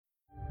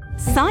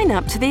Sign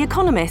up to The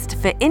Economist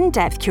for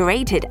in-depth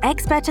curated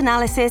expert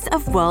analysis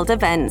of world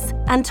events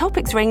and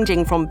topics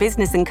ranging from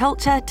business and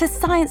culture to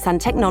science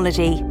and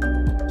technology.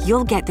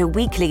 You'll get the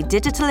weekly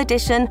digital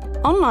edition,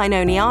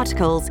 online-only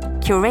articles,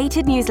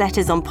 curated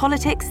newsletters on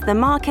politics, the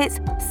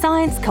markets,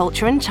 science,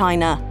 culture and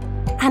China,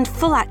 and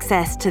full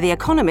access to The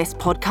Economist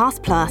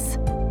Podcast Plus.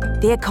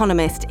 The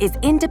Economist is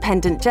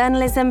independent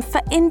journalism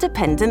for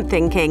independent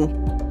thinking.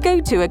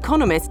 Go to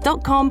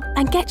economist.com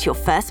and get your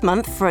first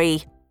month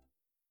free.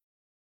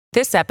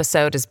 This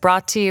episode is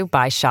brought to you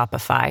by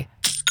Shopify.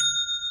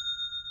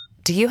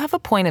 Do you have a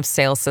point of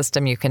sale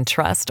system you can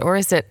trust, or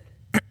is it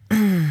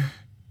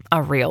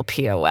a real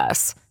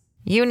POS?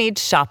 You need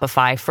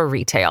Shopify for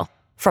retail.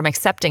 From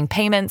accepting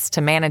payments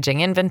to managing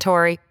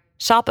inventory,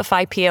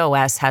 Shopify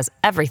POS has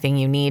everything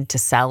you need to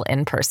sell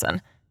in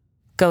person.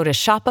 Go to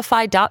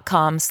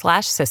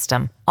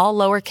shopify.com/system, all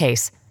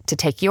lowercase, to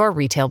take your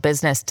retail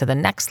business to the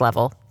next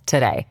level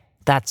today.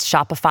 That's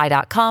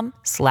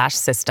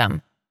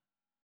shopify.com/system.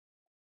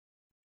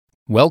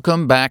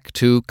 Welcome back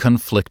to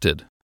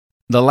Conflicted.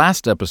 The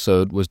last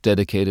episode was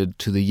dedicated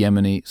to the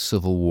Yemeni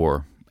civil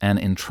war, an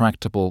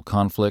intractable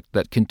conflict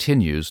that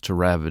continues to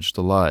ravage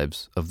the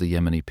lives of the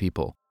Yemeni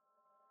people.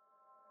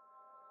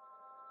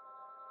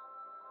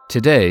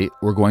 Today,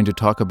 we're going to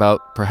talk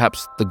about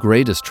perhaps the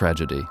greatest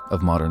tragedy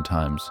of modern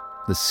times,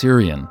 the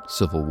Syrian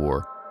civil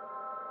war.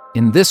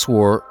 In this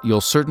war,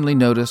 you'll certainly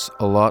notice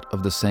a lot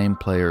of the same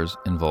players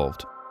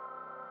involved.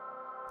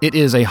 It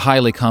is a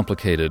highly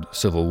complicated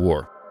civil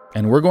war,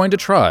 and we're going to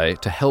try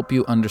to help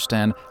you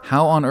understand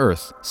how on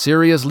earth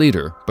Syria's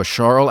leader,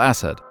 Bashar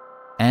al-Assad,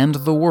 and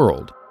the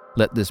world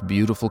let this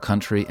beautiful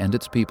country and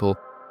its people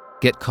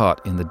get caught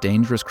in the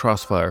dangerous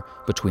crossfire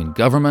between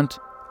government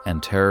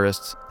and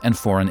terrorists and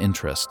foreign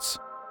interests.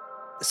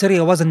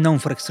 Syria wasn't known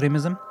for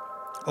extremism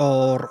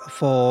or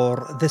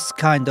for this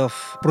kind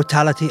of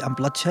brutality and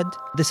bloodshed.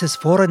 This is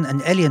foreign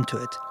and alien to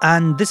it.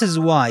 And this is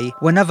why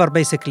whenever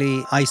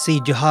basically I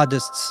see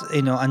jihadists,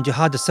 and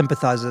jihadist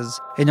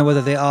sympathizers,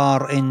 whether they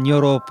are in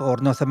Europe or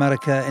North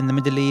America, in the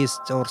Middle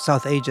East or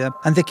South Asia,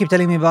 and they keep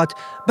telling me about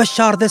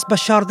Bashar this,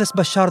 Bashar this,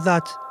 Bashar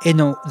that,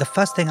 the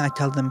first thing I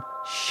tell them,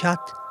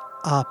 shut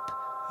up.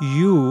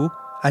 You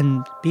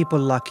and people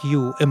like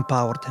you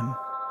empowered him.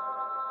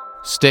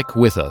 Stick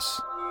with us.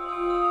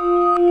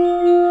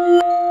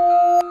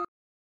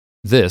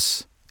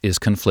 This is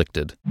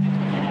Conflicted.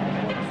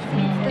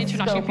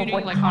 International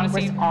community,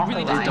 honestly,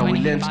 really doesn't know We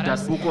anything learned about that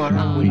us. Boko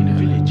Haram were in a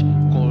village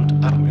called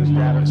Armuz.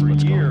 For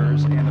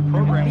years, and the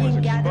program was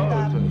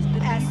exposed.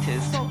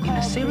 In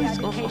a series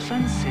of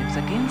offensives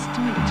against the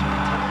military.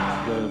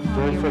 The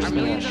very There first are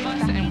millions of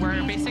election. us, and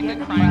we're basically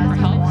crying for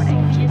help.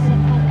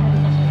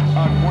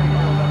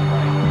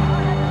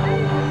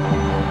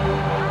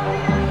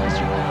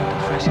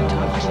 Fresh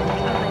intelligence.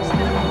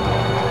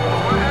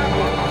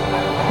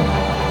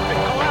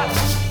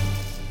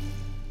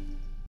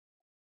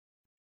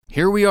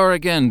 Here we are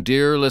again,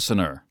 dear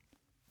listener.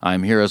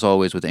 I'm here as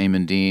always with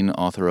Eamon Dean,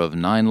 author of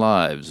 9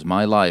 Lives,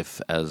 My Life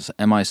as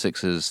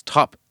MI6's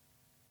top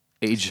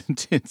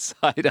agent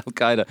inside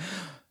Al-Qaeda.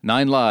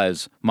 9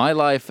 Lives, My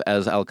Life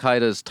as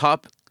Al-Qaeda's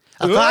top...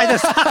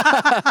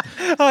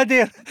 Oh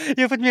dear,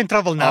 you put me in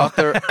trouble now.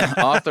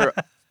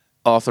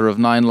 Author of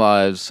 9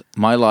 Lives,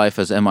 My Life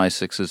as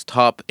MI6's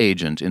top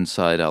agent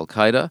inside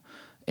Al-Qaeda.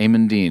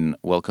 Eamon Dean,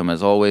 welcome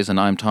as always, and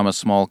I'm Thomas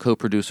Small,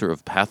 co-producer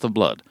of Path of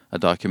Blood, a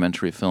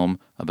documentary film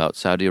about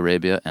Saudi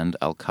Arabia and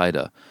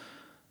Al-Qaeda.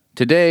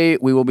 Today,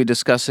 we will be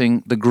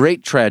discussing the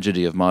great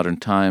tragedy of modern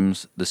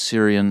times, the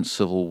Syrian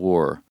civil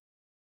war.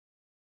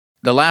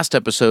 The last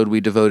episode we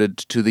devoted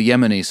to the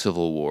Yemeni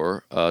civil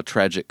war, a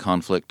tragic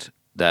conflict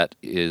that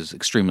is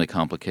extremely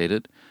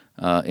complicated,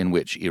 in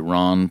which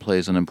Iran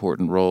plays an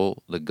important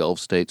role, the Gulf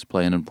states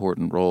play an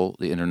important role,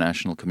 the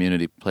international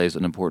community plays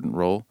an important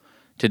role.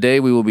 Today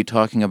we will be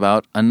talking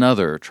about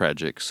another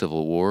tragic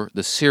civil war,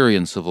 the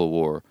Syrian civil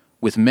war,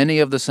 with many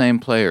of the same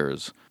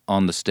players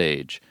on the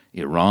stage: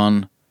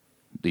 Iran,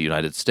 the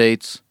United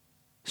States,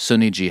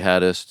 Sunni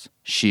jihadists,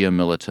 Shia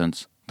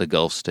militants, the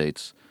Gulf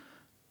states,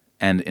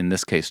 and in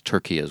this case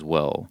Turkey as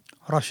well.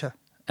 Russia.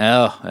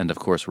 And of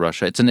course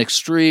Russia. It's an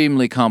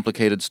extremely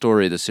complicated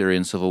story, the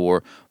Syrian civil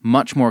war,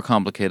 much more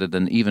complicated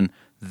than even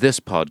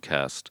this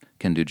podcast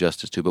can do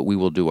justice to, but we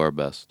will do our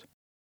best.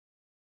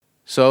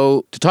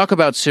 So, to talk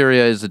about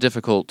Syria is a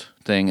difficult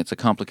thing. It's a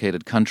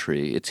complicated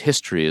country. Its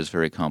history is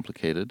very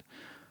complicated.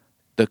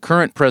 The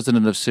current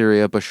president of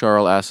Syria, Bashar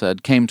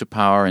al-Assad, came to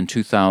power in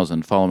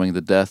 2000 following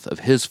the death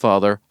of his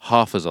father,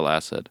 Hafez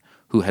al-Assad,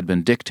 who had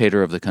been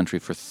dictator of the country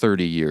for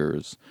 30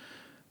 years.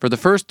 For the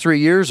first 3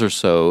 years or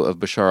so of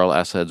Bashar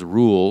al-Assad's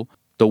rule,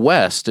 the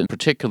West, in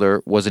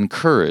particular, was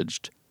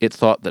encouraged. It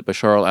thought that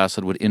Bashar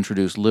al-Assad would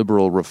introduce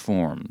liberal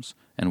reforms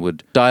and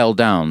would dial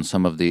down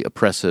some of the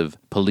oppressive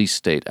police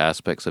state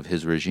aspects of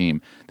his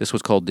regime. This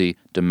was called the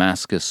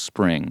Damascus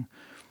Spring.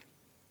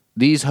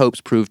 These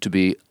hopes proved to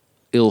be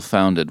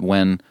ill-founded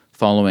when,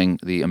 following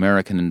the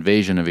American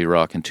invasion of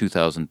Iraq in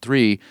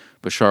 2003,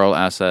 Bashar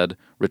al-Assad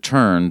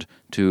returned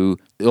to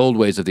the old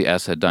ways of the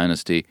Assad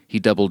dynasty. He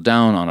doubled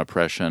down on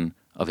oppression,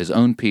 of his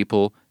own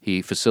people.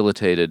 He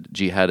facilitated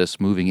jihadists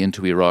moving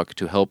into Iraq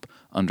to help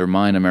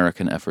undermine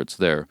American efforts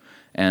there.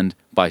 And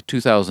by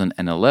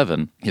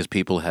 2011, his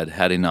people had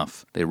had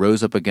enough. They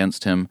rose up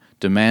against him,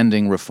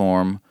 demanding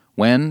reform.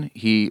 When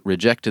he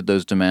rejected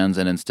those demands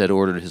and instead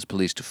ordered his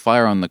police to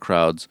fire on the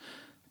crowds,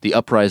 the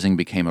uprising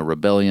became a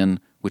rebellion,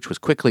 which was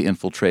quickly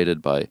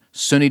infiltrated by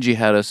Sunni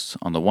jihadists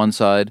on the one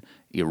side,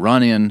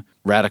 Iranian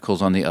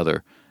radicals on the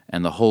other,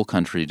 and the whole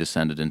country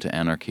descended into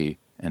anarchy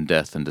and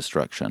death and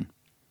destruction.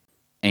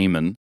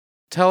 Ayman,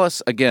 tell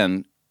us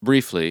again,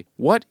 briefly,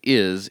 what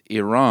is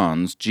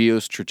Iran's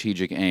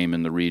geostrategic aim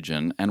in the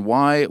region, and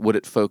why would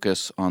it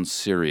focus on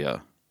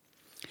Syria?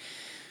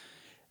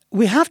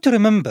 We have to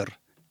remember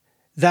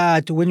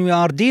that when we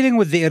are dealing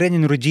with the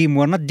Iranian regime,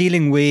 we're not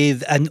dealing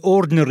with an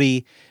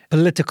ordinary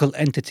political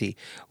entity.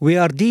 We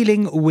are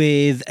dealing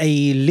with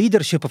a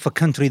leadership of a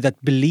country that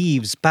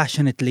believes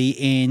passionately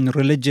in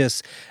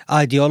religious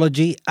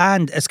ideology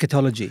and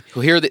eschatology.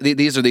 Well, here,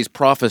 these are these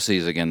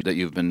prophecies again that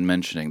you've been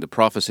mentioning, the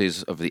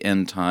prophecies of the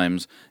end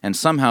times, and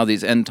somehow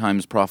these end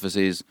times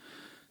prophecies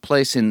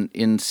place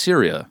in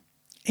Syria.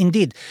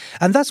 Indeed.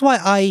 And that's why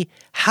I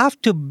have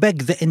to beg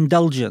the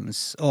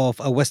indulgence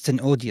of a Western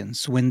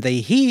audience when they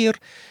hear,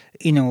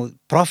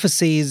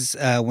 prophecies,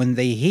 when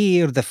they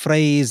hear the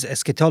phrase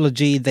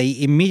eschatology, they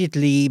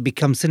immediately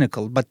become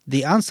cynical. But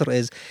the answer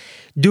is,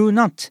 do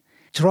not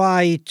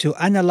try to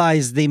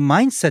analyze the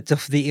mindset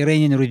of the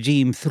Iranian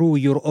regime through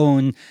your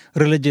own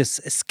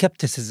religious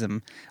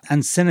skepticism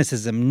and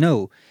cynicism.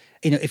 No.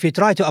 If you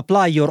try to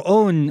apply your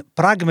own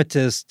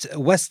pragmatist,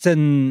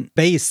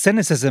 Western-based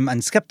cynicism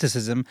and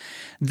skepticism,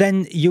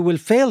 then you will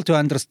fail to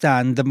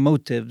understand the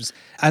motives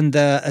and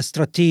the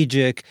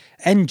strategic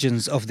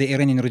engines of the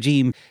Iranian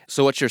regime.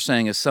 So what you're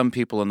saying is some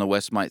people in the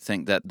West might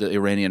think that the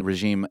Iranian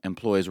regime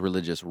employs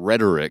religious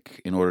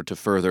rhetoric in order to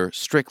further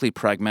strictly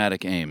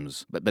pragmatic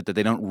aims, but that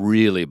they don't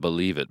really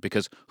believe it,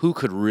 because who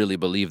could really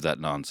believe that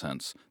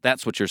nonsense?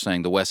 That's what you're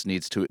saying the West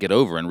needs to get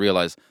over and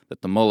realize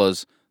that the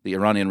mullahs, the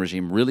Iranian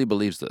regime, really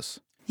believes this.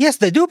 Yes,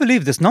 they do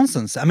believe this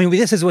nonsense. I mean,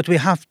 this is what we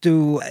have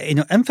to,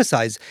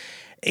 emphasize.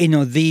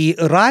 The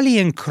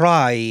rallying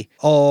cry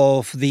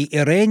of the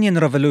Iranian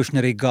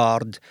Revolutionary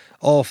Guard,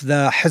 of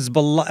the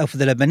Hezbollah, of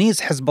the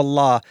Lebanese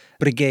Hezbollah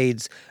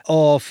brigades,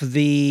 of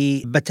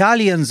the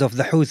battalions of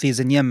the Houthis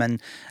in Yemen,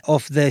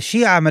 of the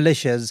Shia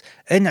militias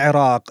in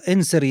Iraq,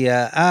 in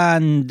Syria,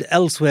 and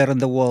elsewhere in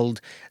the world,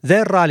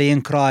 their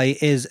rallying cry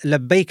is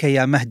Labbaika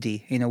ya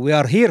Mahdi. We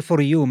are here for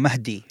you,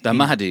 Mahdi. The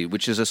Mahdi,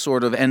 which is a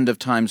sort of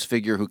end-of-times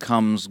figure who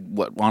comes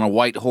on a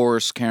white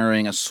horse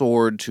carrying a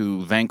sword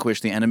to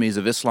vanquish the enemies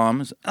of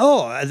Islam.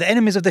 Oh, the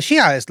enemies of the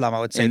Shia Islam, I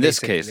would say. In this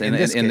case, in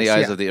the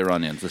eyes of the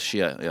Iranians, the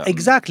Shia. Yeah.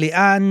 Exactly.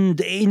 And,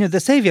 the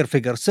savior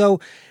figure. So,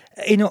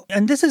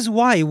 and this is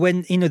why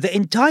when, the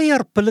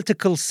entire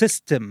political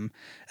system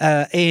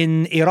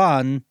in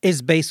Iran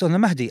is based on the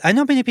Mahdi. I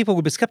know many people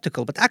will be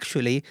skeptical, but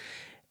actually,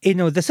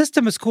 the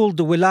system is called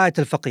the Wilayat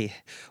al-Faqih,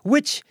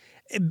 which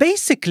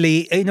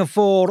basically,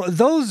 for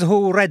those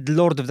who read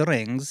Lord of the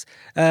Rings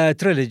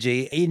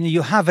trilogy,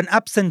 you have an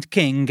absent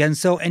king, and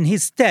so in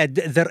his stead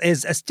there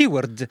is a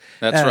steward.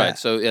 That's right.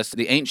 So yes,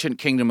 the ancient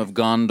kingdom of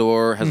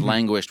Gondor has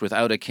languished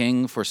without a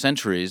king for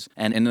centuries,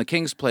 and in the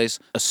king's place,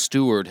 a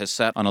steward has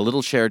sat on a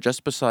little chair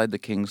just beside the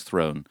king's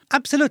throne.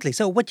 Absolutely.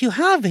 So what you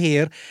have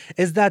here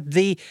is that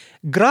the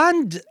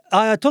Grand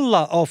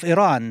Ayatollah of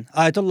Iran,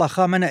 Ayatollah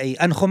Khamenei,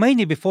 and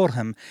Khomeini before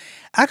him,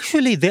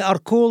 actually they are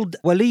called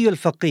Wali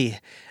al-Faqih,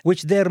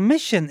 which their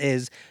mission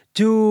is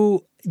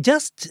to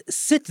just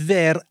sit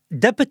there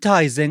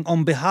deputizing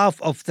on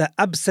behalf of the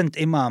absent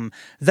Imam,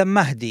 the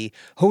Mahdi,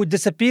 who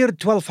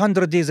disappeared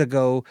 1200 years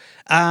ago,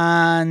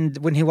 and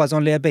when he was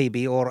only a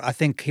baby, or I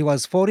think he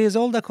was 4 years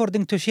old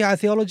according to Shia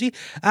theology,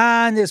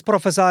 and is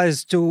prophesied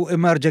to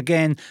emerge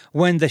again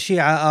when the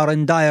Shia are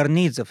in dire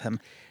needs of him.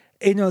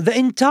 The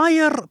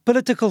entire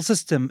political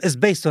system is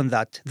based on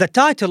that. The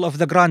title of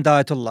the Grand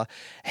Ayatollah,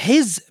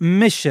 his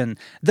mission,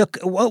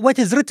 what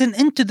is written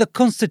into the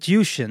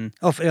constitution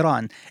of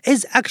Iran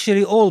is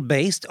actually all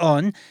based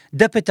on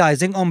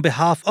deputizing on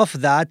behalf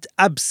of that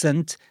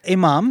absent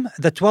Imam,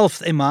 the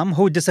 12th Imam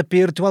who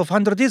disappeared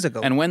 1200 years ago.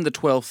 And when the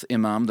 12th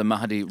Imam, the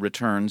Mahdi,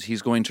 returns,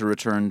 he's going to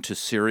return to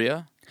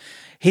Syria?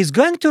 He's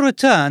going to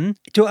return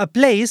to a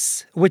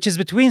place which is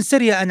between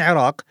Syria and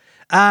Iraq.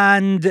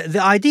 And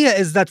the idea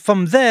is that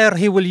from there,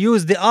 he will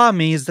use the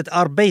armies that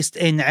are based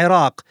in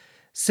Iraq,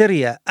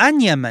 Syria,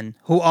 and Yemen,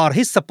 who are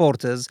his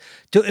supporters,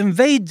 to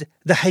invade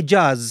the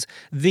Hijaz,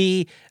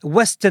 the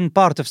western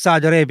part of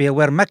Saudi Arabia,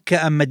 where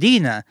Mecca and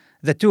Medina,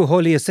 the two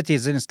holiest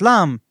cities in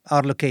Islam,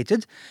 are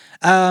located.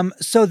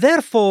 So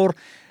therefore,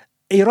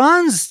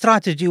 Iran's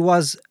strategy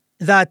was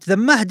that the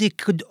Mahdi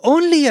could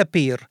only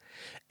appear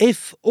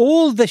if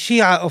all the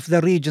Shia of the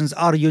regions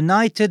are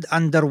united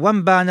under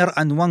one banner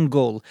and one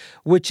goal,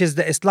 which is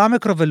the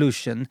Islamic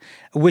Revolution,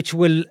 which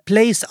will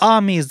place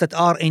armies that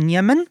are in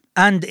Yemen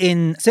and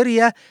in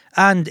Syria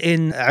and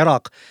in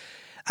Iraq.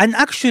 And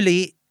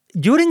actually,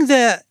 during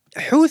the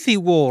Houthi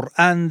war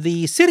and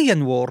the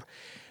Syrian war,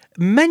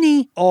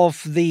 many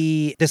of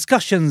the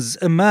discussions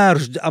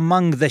emerged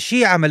among the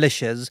Shia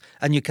militias,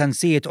 and you can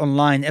see it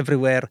online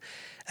everywhere,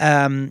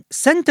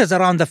 centers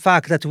around the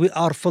fact that we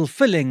are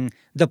fulfilling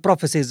the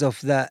prophecies of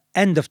the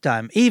end of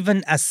time.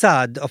 Even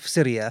Assad of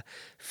Syria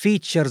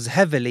features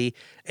heavily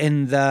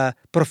in the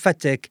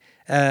prophetic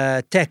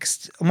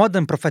text,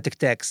 modern prophetic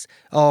text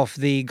of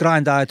the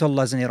grand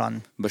Ayatollahs in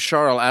Iran.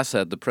 Bashar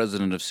al-Assad, the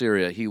president of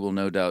Syria, he will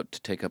no doubt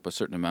take up a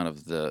certain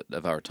amount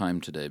of our time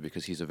today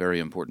because he's a very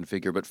important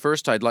figure. But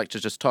first, I'd like to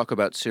just talk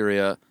about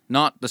Syria,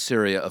 not the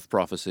Syria of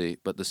prophecy,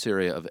 but the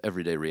Syria of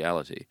everyday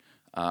reality.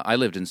 I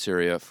lived in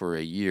Syria for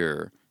a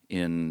year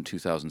in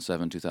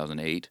 2007,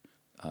 2008.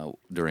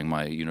 During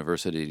my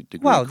university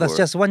degree Wow, that's course.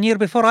 just 1 year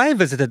before I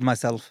visited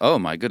myself. Oh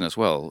my goodness!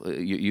 Well,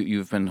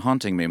 you've been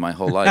haunting me my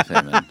whole life,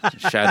 Eamon,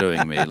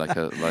 shadowing me like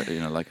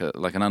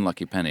an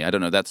unlucky penny. I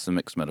don't know. That's the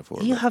mixed metaphor.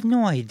 You but- have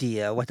no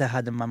idea what I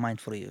had in my mind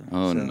for you.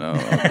 Oh So- no!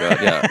 Oh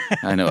God! Yeah,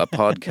 I know, a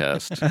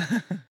podcast.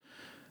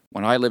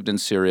 When I lived in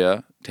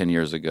Syria 10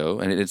 years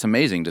ago, and it's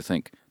amazing to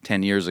think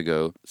 10 years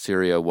ago,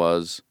 Syria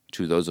was,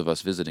 to those of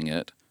us visiting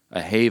it, a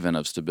haven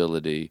of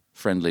stability,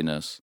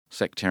 friendliness,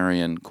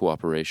 sectarian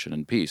cooperation,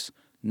 and peace.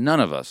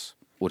 None of us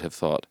would have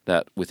thought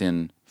that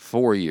within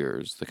 4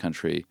 years the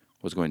country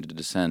was going to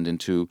descend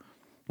into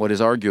what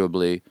is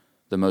arguably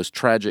the most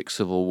tragic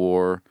civil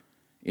war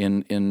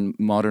in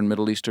modern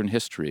Middle Eastern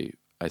history,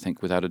 I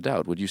think, without a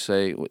doubt. Would you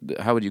say,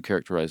 how would you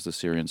characterize the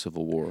Syrian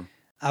civil war?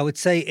 I would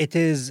say it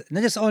is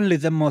not just only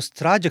the most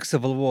tragic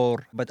civil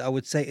war, but I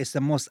would say it's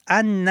the most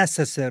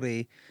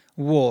unnecessary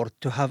war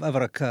to have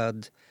ever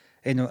occurred,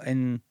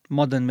 in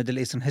modern Middle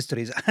Eastern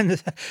histories.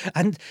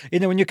 And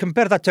when you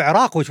compare that to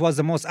Iraq, which was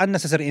the most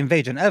unnecessary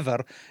invasion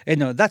ever,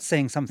 that's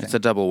saying something. It's a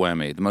double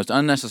whammy. The most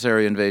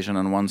unnecessary invasion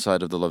on one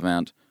side of the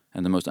Levant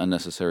and the most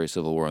unnecessary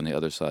civil war on the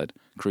other side,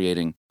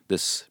 creating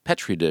this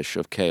petri dish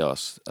of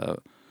chaos.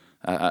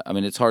 I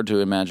mean, it's hard to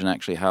imagine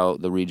actually how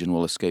the region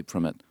will escape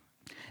from it.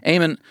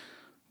 Eamon,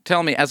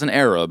 tell me, as an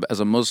Arab, as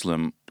a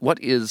Muslim, what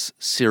is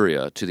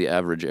Syria to the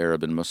average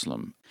Arab and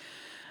Muslim?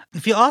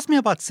 If you ask me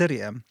about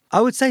Syria,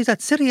 I would say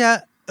that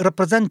Syria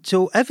represents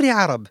to every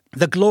Arab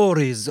the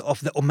glories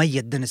of the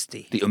Umayyad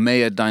dynasty. The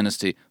Umayyad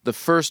dynasty, the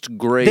first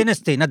great...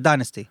 Dynasty, not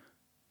dynasty.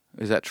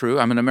 Is that true?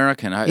 I'm an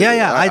American.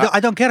 I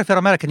don't care if you're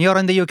American. You're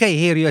in the UK.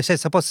 Here you're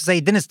supposed to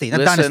say dynasty, not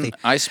dynasty.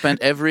 I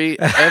spent every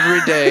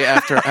day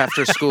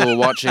after school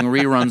watching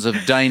reruns of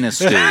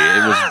Dynasty.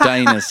 It was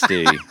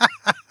Dynasty.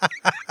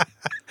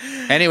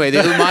 Anyway,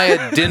 the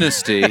Umayyad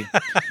dynasty,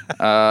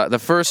 the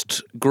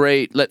first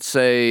great, let's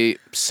say,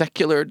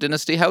 secular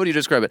dynasty. How would you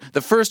describe it?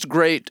 The first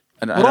great...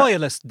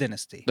 Royalist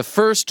dynasty. The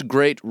first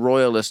great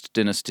royalist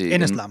dynasty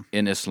in Islam.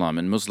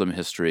 In Muslim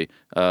history,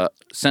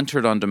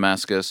 centered on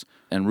Damascus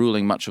and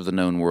ruling much of the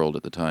known world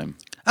at the time.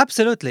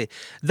 Absolutely.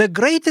 The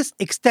greatest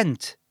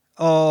extent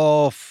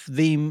of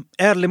the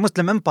early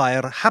Muslim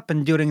empire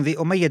happened during the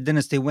Umayyad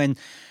dynasty when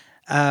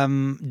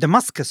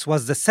Damascus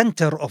was the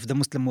center of the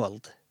Muslim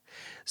world.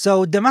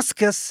 So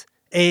Damascus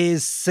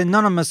is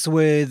synonymous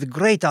with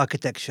great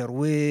architecture,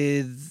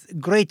 with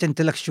great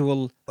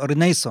intellectual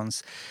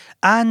renaissance.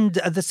 And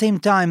at the same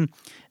time,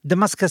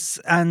 Damascus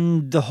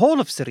and the whole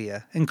of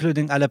Syria,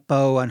 including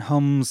Aleppo and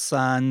Homs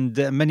and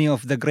many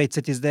of the great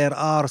cities there,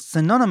 are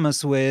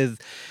synonymous with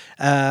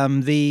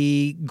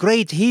the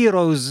great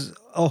heroes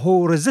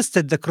who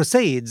resisted the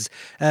Crusades,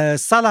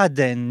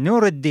 Saladin,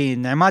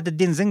 Nuruddin, Imad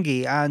ad-Din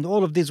Zingi, and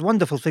all of these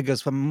wonderful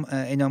figures from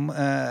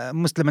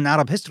Muslim and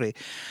Arab history.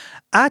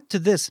 Add to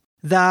this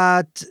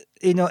that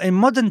in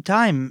modern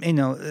time,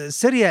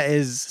 Syria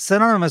is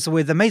synonymous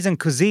with amazing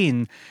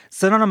cuisine,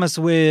 synonymous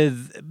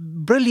with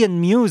brilliant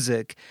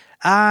music,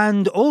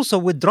 and also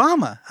with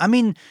drama. I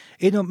mean,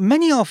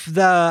 many of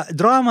the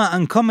drama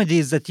and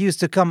comedies that used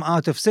to come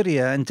out of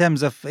Syria in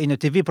terms of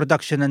TV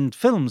production and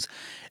films,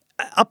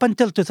 up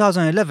until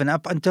 2011,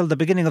 up until the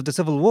beginning of the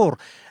civil war,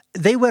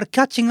 they were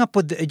catching up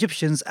with the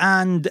Egyptians,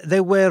 and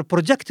they were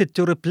projected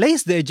to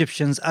replace the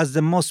Egyptians as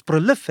the most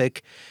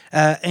prolific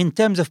in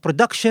terms of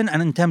production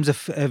and in terms of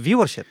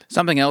viewership.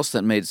 Something else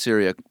that made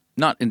Syria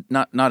not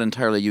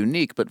entirely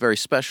unique, but very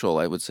special,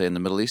 I would say, in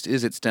the Middle East,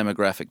 is its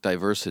demographic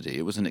diversity.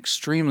 It was an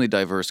extremely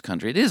diverse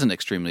country. It is an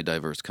extremely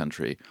diverse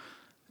country.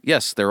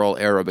 Yes, they're all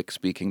Arabic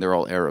speaking, they're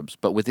all Arabs,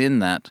 but within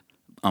that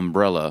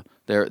umbrella,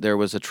 there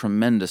was a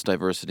tremendous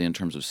diversity in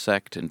terms of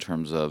sect, in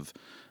terms of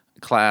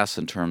class,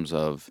 in terms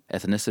of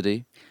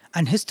ethnicity.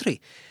 And history.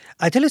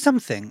 I tell you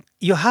something,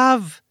 you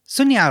have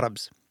Sunni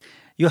Arabs,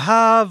 you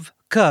have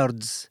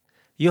Kurds,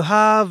 you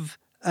have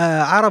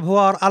Arab who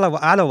are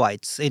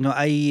Alawites,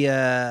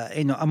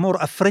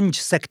 a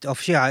fringe sect of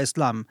Shia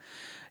Islam.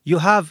 You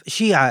have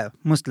Shia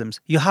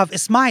Muslims, you have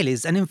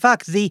Ismailis, and in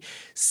fact the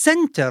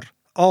center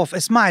of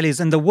Ismailis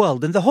in the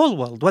world, in the whole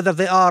world, whether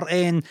they are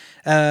in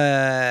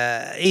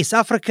East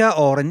Africa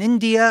or in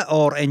India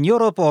or in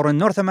Europe or in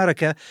North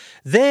America,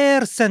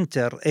 their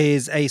center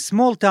is a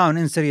small town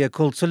in Syria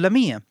called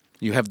Sulamiyah.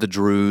 You have the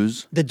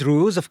Druze. The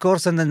Druze, of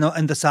course, in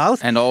the south.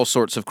 And all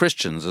sorts of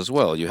Christians as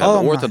well. You have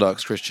the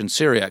Orthodox Christians,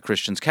 Syriac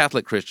Christians,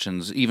 Catholic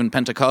Christians, even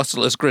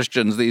Pentecostalist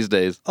Christians these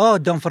days. Oh,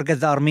 don't forget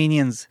the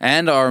Armenians.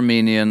 And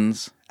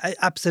Armenians.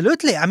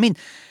 Absolutely. I mean,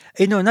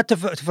 not to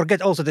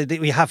forget also that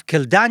we have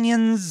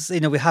Kildanians,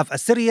 we have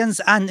Assyrians,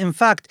 and in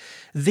fact,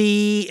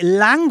 the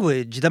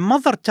language, the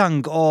mother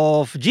tongue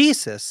of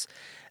Jesus,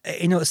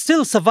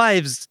 still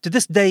survives to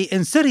this day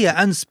in Syria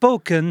and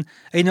spoken,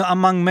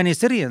 among many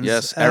Syrians.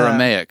 Yes,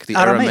 Aramaic,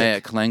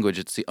 Aramaic language.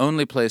 It's the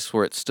only place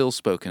where it's still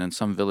spoken in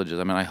some villages.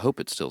 I mean, I hope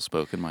it's still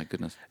spoken, my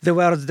goodness. There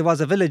was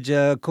a village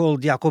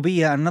called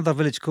Yaqubiya, another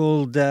village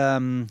called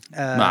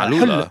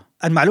Ma'lula.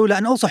 And Ma'lula,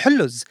 and also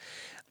Hulluz.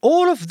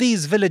 All of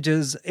these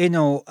villages,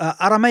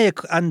 Aramaic,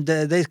 and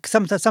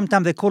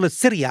sometimes they call it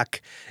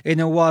Syriac,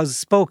 was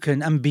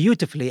spoken and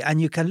beautifully, and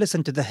you can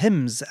listen to the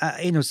hymns,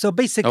 so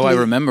basically... Oh, I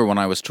remember when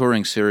I was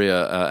touring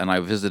Syria and I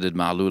visited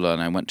Ma'lula,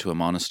 and I went to a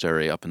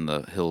monastery up in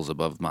the hills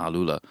above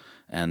Ma'lula,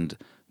 and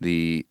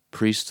the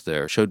priest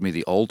there showed me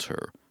the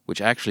altar, which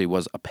actually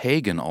was a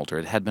pagan altar.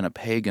 It had been a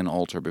pagan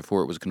altar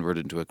before it was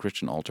converted into a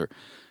Christian altar.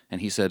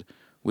 And he said,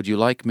 "Would you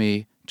like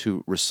me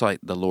to recite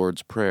the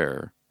Lord's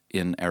Prayer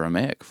in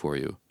Aramaic for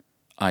you,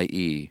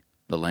 i.e.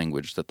 the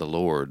language that the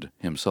Lord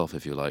himself,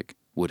 if you like,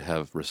 would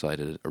have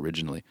recited it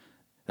originally?"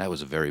 That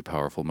was a very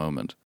powerful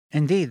moment.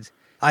 Indeed.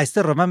 I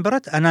still remember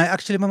it, and I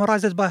actually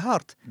memorized it by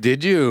heart.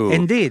 Did you?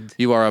 Indeed.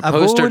 You are a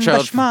poster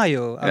child.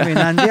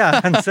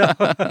 And so...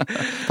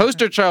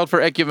 Poster child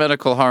for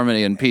ecumenical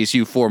harmony and peace,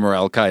 you former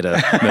Al-Qaeda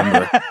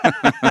member.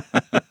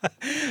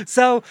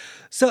 So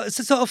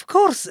of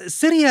course,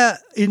 Syria,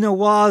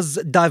 was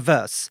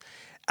diverse.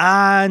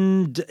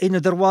 And,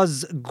 there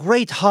was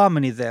great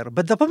harmony there.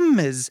 But the problem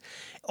is,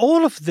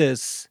 all of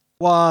this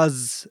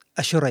was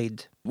a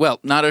charade. Well,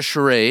 not a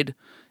charade.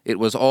 It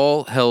was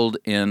all held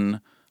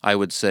in, I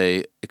would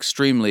say,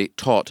 extremely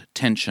taut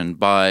tension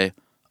by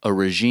a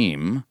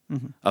regime,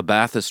 a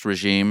Ba'athist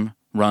regime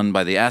run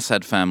by the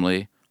Assad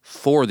family,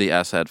 for the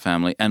Assad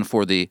family, and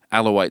for the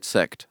Alawite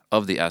sect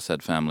of the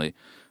Assad family,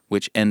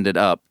 which ended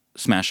up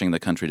smashing the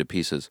country to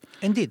pieces.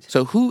 Indeed.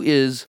 So who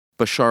is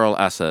Bashar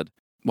al-Assad?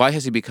 Why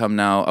has he become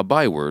now a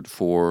byword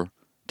for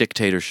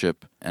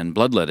dictatorship and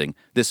bloodletting?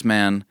 This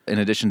man, in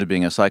addition to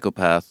being a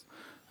psychopath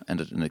and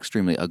an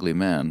extremely ugly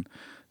man,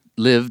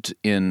 lived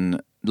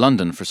in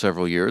London for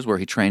several years, where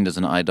he trained as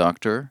an eye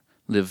doctor,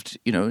 lived,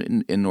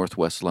 in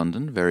northwest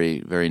London,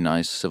 very, very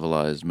nice,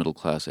 civilized,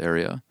 middle-class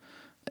area,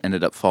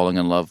 ended up falling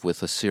in love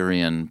with a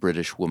Syrian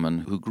British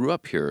woman who grew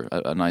up here,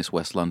 a nice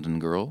West London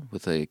girl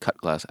with a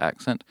cut-glass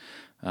accent,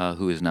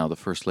 who is now the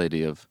First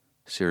Lady of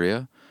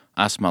Syria,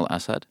 Asma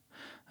al-Assad.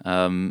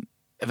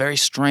 A very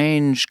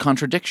strange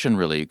contradiction,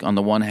 really. On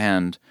the one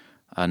hand,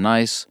 a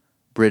nice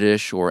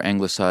British or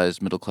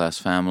anglicized middle-class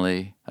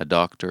family, a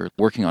doctor,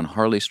 working on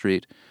Harley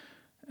Street,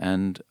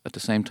 and at the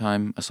same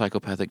time, a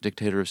psychopathic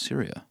dictator of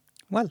Syria.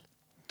 Well,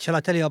 shall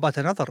I tell you about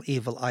another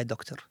evil eye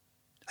doctor?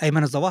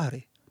 Ayman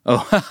al-Zawahiri.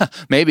 Oh,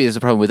 maybe there's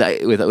a problem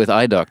with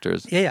eye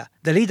doctors. Yeah.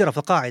 The leader of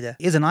Al-Qaeda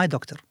is an eye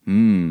doctor.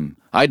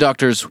 Eye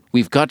doctors,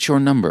 we've got your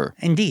number.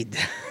 Indeed.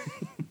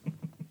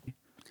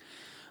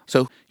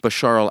 So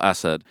Bashar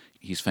al-Assad,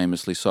 he's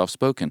famously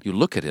soft-spoken. You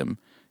look at him,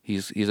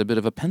 he's a bit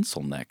of a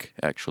pencil neck,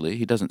 actually.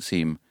 He doesn't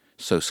seem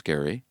so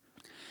scary.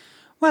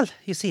 Well,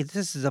 you see,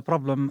 this is a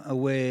problem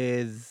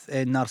with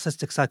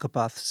narcissistic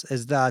psychopaths,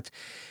 is that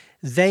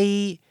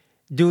they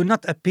do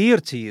not appear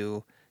to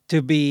you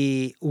to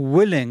be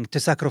willing to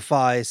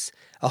sacrifice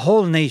a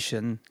whole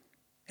nation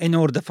in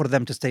order for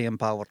them to stay in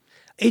power.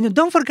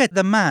 Don't forget,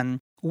 the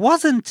man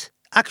wasn't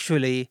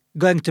actually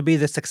going to be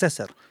the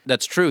successor.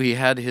 That's true. He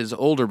had his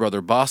older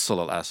brother, Bassel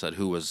al-Assad,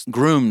 who was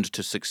groomed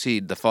to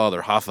succeed the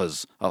father,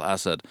 Hafez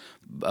al-Assad.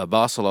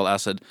 Bassel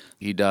al-Assad,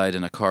 he died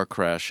in a car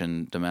crash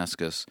in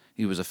Damascus.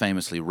 He was a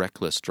famously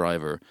reckless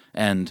driver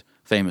and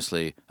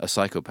famously a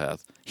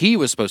psychopath. He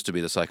was supposed to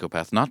be the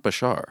psychopath, not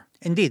Bashar.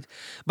 Indeed.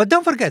 But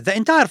don't forget, the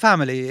entire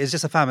family is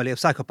just a family of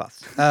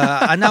psychopaths.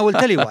 And I will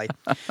tell you why.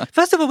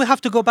 First of all, we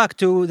have to go back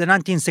to the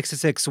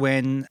 1966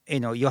 when,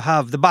 you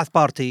have the Ba'ath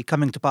Party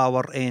coming to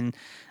power in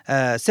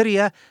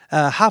Syria.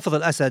 Hafez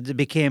al-Assad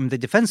became the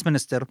defense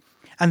minister.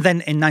 And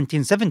then in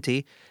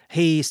 1970,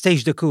 he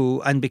staged a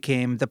coup and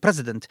became the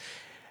president.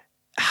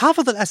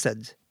 Hafez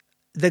al-Assad,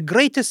 the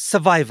greatest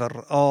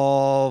survivor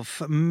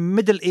of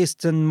Middle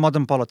Eastern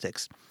modern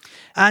politics.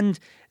 And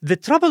the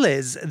trouble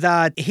is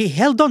that he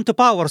held on to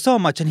power so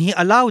much, and he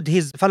allowed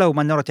his fellow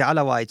minority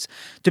Alawites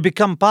to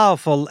become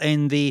powerful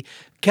in the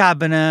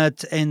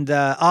cabinet, in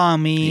the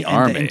army,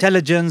 in the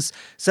intelligence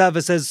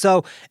services.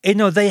 So,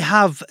 they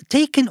have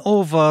taken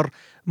over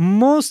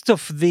most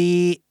of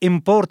the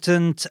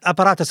important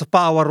apparatus of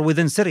power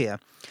within Syria.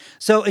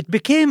 So it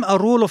became a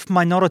rule of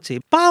minority.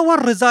 Power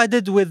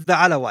resided with the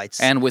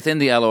Alawites. And within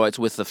the Alawites,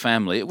 with the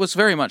family. It was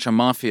very much a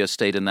mafia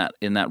state in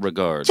that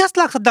regard. Just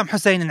like Saddam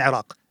Hussein in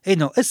Iraq.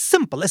 It's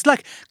simple. It's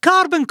like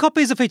carbon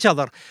copies of each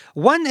other.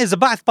 One is a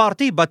Ba'ath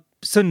Party, but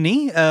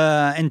Sunni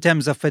in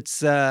terms of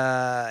its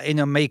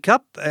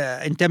makeup,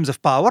 in terms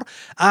of power,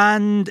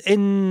 and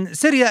in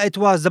Syria it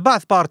was the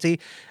Ba'ath Party,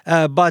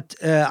 but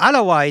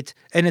Alawite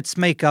in its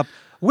makeup,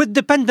 with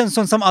dependence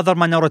on some other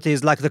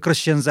minorities like the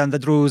Christians and the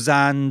Druze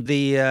and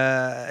the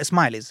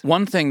Ismailis.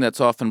 One thing that's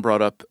often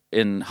brought up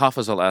in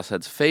Hafez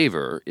al-Assad's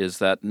favor is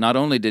that not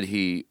only did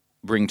he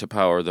bring to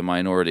power the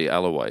minority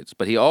Alawites,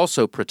 but he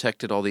also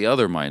protected all the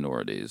other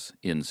minorities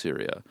in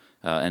Syria.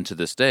 And to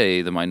this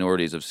day, the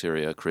minorities of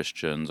Syria,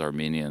 Christians,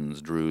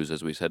 Armenians, Druze,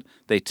 as we said,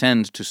 they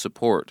tend to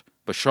support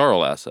Bashar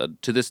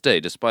al-Assad to this day,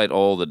 despite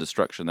all the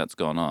destruction that's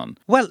gone on.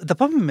 Well, the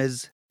problem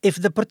is, if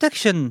the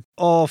protection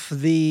of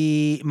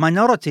the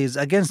minorities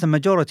against the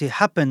majority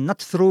happen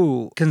not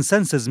through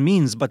consensus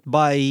means, but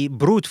by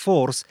brute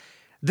force,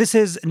 this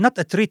is not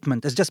a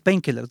treatment, it's just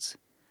painkillers.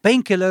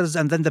 Painkillers,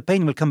 and then the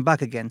pain will come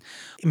back again.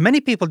 Many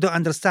people don't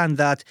understand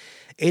that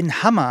in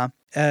Hama,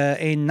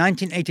 in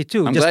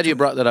 1982... I'm glad you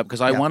brought that up,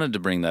 because I wanted to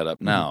bring that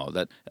up now,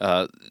 that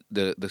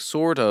the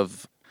sort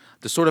of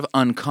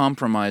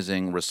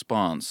uncompromising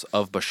response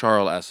of Bashar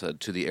al-Assad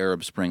to the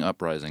Arab Spring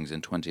uprisings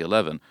in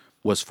 2011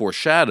 was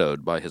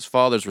foreshadowed by his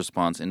father's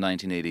response in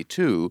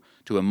 1982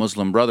 to a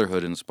Muslim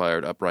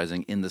Brotherhood-inspired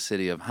uprising in the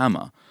city of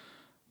Hama,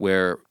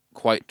 where,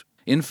 quite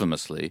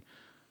infamously,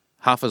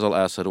 Hafez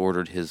al-Assad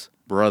ordered his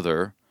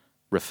brother,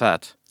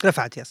 Rifat,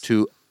 yes,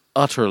 to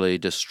utterly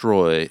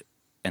destroy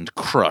and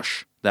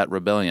crush that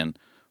rebellion,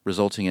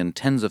 resulting in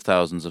tens of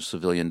thousands of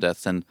civilian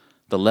deaths and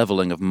the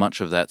leveling of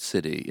much of that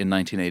city in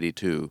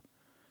 1982.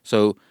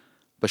 So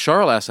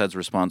Bashar al-Assad's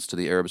response to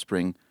the Arab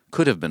Spring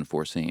could have been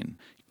foreseen.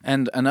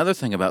 And another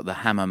thing about the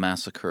Hama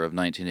massacre of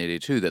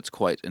 1982 that's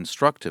quite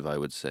instructive, I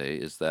would say,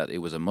 is that it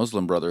was a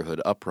Muslim Brotherhood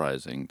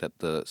uprising that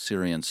the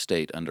Syrian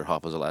state under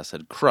Hafez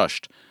al-Assad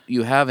crushed.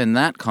 You have in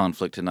that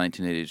conflict in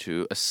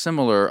 1982 a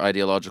similar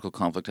ideological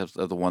conflict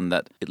of the one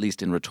that, at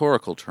least in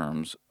rhetorical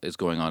terms, is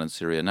going on in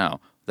Syria now.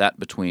 That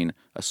between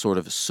a sort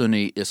of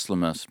Sunni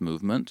Islamist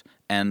movement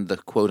and the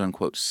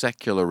quote-unquote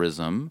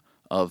secularism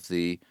of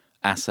the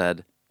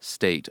Assad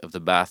state, of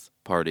the Ba'ath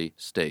Party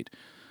state.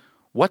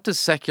 What does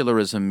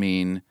secularism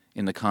mean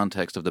in the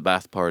context of the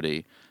Ba'ath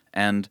Party,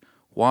 and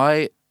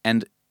why?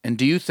 And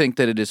do you think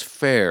that it is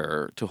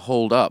fair to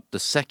hold up the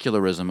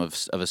secularism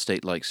of a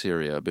state like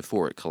Syria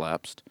before it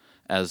collapsed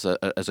as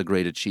a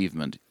great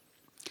achievement?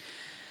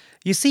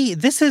 You see,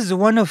 this is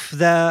one of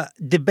the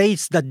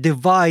debates that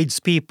divides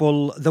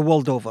people the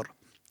world over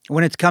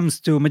when it comes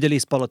to Middle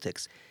East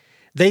politics.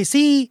 They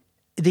see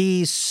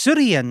the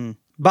Syrian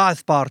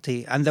Ba'ath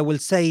Party and they will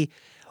say,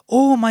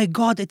 oh my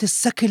God, it is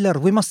secular.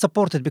 We must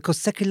support it because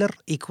secular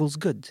equals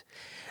good.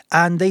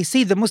 And they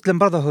see the Muslim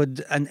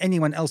Brotherhood and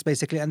anyone else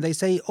basically, and they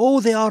say, oh,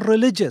 they are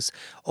religious.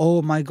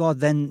 Oh my God,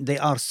 then they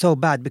are so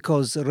bad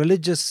because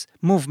religious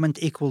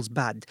movement equals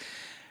bad.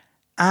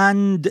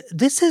 And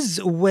this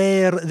is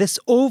where this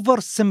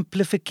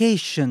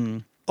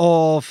oversimplification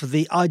of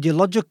the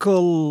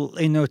ideological,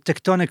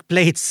 tectonic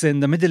plates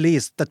in the Middle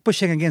East that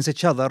pushing against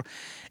each other,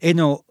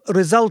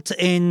 result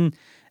in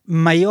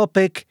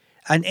myopic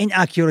and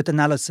inaccurate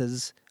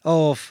analysis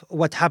of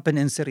what happened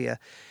in Syria.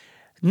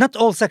 Not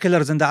all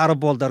seculars in the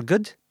Arab world are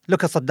good.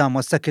 Look at Saddam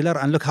was secular,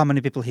 and look how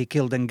many people he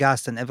killed and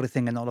gassed and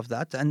everything and all of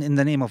that, and in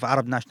the name of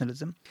Arab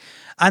nationalism.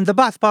 And the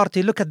Ba'ath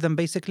Party, look at them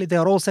basically, they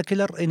are all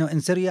secular,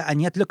 in Syria,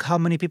 and yet look how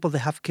many people they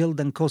have killed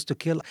and caused to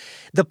kill.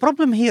 The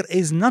problem here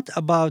is not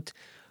about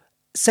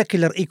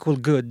secular equal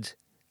good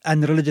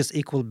and religious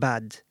equal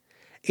bad.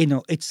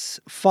 It's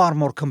far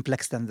more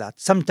complex than that.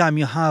 Sometimes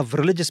you have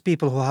religious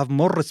people who have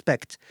more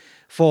respect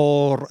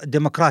for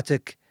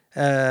democratic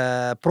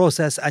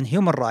process and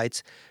human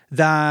rights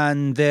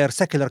than their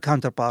secular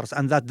counterparts,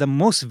 and that the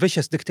most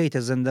vicious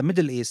dictators in the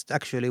Middle East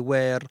actually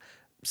were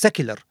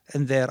secular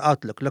in their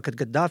outlook. Look at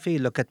Gaddafi,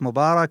 look at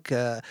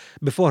Mubarak,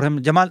 before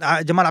him Jamal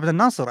Abdel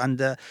Nasser, and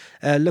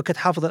look at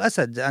Hafez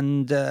al-Assad,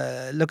 and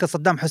look at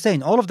Saddam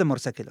Hussein. All of them were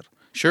secular.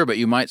 Sure, but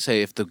you might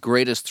say if the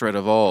greatest threat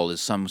of all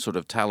is some sort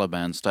of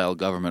Taliban-style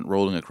government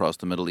rolling across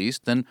the Middle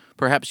East, then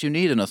perhaps you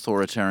need an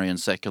authoritarian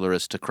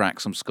secularist to crack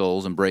some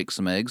skulls and break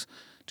some eggs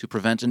to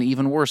prevent an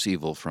even worse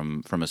evil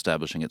from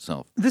establishing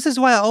itself. This is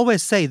why I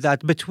always say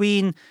that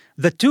between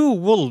the two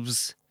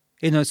wolves,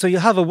 so you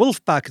have a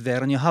wolf pack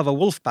there and you have a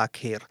wolf pack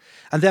here,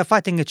 and they're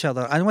fighting each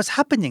other. And what's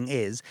happening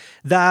is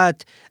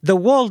that the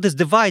world is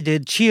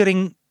divided,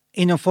 cheering,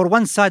 for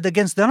one side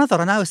against the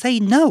other. And I would say,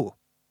 no.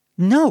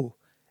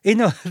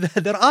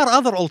 There are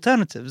other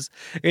alternatives,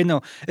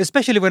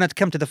 especially when it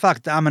comes to the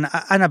fact that I'm an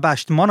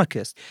unabashed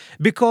monarchist,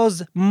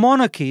 because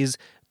monarchies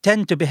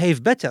tend to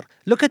behave better.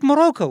 Look at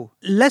Morocco.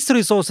 Less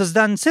resources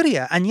than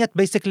Syria, and yet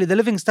basically the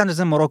living standards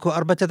in Morocco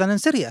are better than in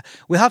Syria.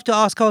 We have to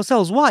ask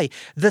ourselves why.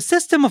 The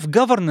system of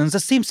governance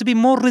seems to be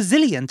more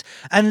resilient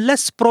and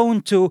less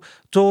prone to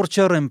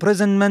torture,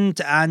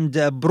 imprisonment,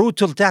 and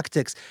brutal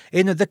tactics.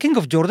 The king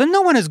of Jordan,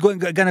 no one is going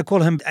to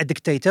call him a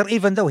dictator,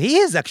 even though he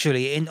is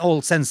actually, in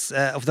all sense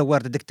of the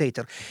word, a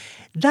dictator.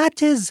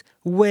 That is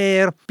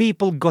where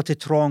people got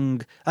it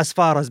wrong as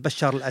far as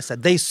Bashar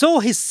al-Assad. They saw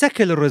his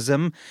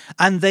secularism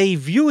and they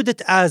viewed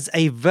it as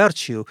a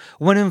virtue,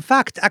 when in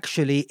fact,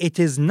 actually, it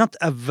is not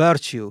a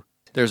virtue.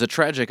 There's a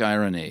tragic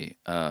irony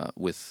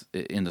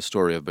in the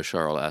story of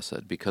Bashar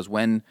al-Assad, because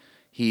when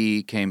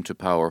he came to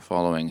power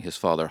following his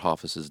father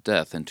Hafiz's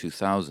death in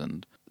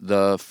 2000,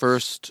 the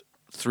first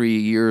 3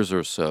 years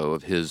or so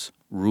of his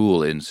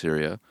rule in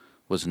Syria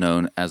was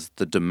known as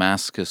the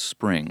Damascus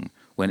Spring,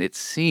 when it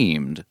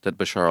seemed that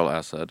Bashar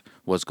al-Assad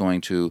was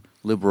going to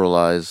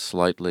liberalize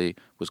slightly,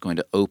 was going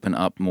to open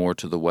up more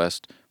to the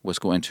West, was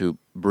going to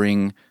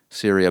bring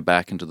Syria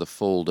back into the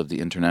fold of the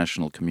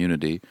international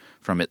community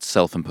from its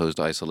self-imposed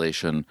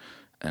isolation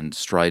and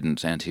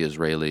strident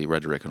anti-Israeli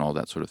rhetoric and all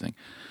that sort of thing.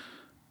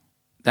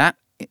 That,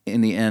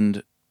 in the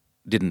end,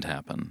 didn't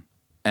happen.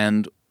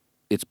 And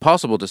it's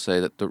possible to say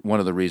that one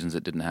of the reasons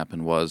it didn't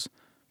happen was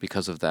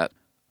because of that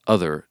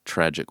other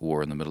tragic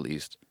war in the Middle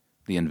East,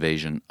 the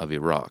invasion of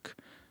Iraq,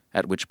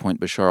 at which point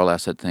Bashar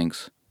al-Assad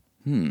thinks,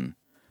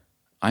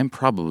 I'm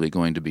probably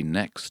going to be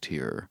next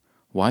here.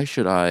 Why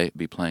should I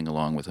be playing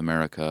along with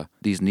America?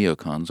 These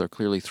neocons are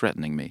clearly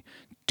threatening me.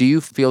 Do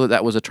you feel that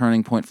that was a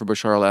turning point for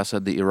Bashar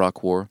al-Assad, the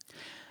Iraq war?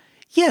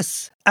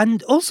 Yes,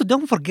 and also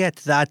don't forget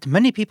that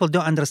many people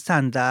don't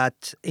understand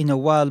that,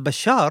 while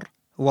Bashar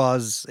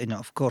was,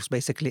 of course,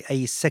 basically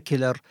a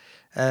secular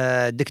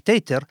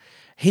dictator,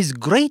 his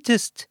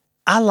greatest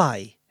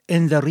ally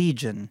in the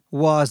region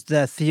was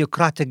the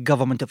theocratic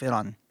government of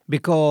Iran,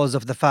 because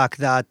of the fact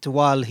that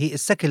while he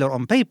is secular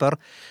on paper,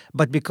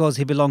 but because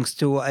he belongs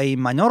to a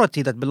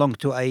minority that belonged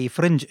to a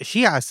fringe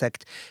Shia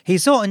sect, he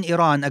saw in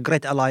Iran a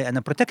great ally and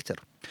a protector.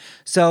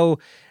 So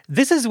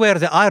this is where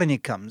the irony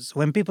comes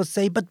when people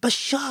say, but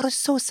Bashar is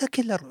so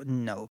secular.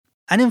 No.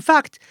 And in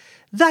fact,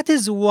 that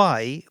is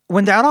why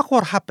when the Iraq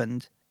war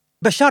happened,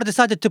 Bashar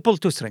decided to pull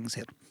two strings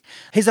here.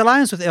 His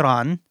alliance with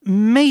Iran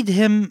made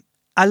him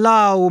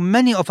allow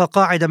many of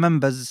Al-Qaeda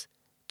members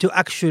to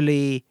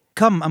actually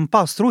come and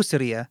pass through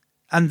Syria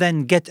and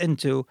then get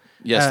into...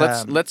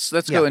 Yes,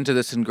 let's go into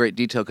this in great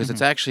detail, because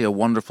it's actually a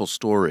wonderful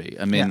story.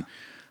 I mean,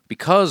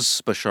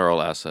 because Bashar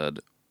al-Assad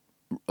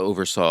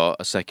oversaw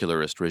a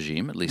secularist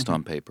regime, at least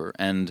on paper,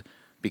 and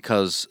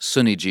because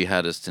Sunni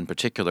jihadists in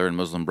particular and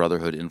Muslim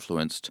Brotherhood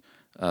influenced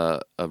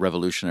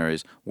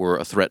revolutionaries were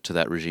a threat to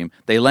that regime,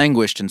 they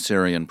languished in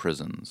Syrian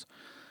prisons.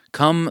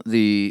 Come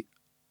the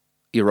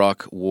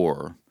Iraq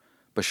war,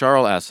 Bashar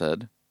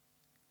al-Assad,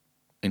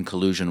 in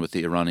collusion with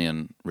the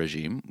Iranian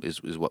regime,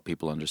 is what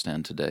people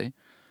understand today,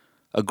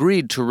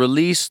 agreed to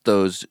release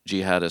those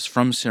jihadists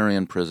from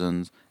Syrian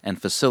prisons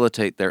and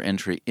facilitate their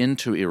entry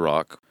into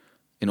Iraq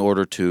in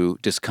order to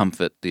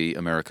discomfit the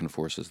American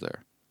forces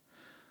there.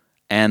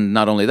 And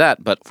not only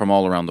that, but from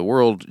all around the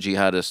world,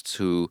 jihadists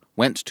who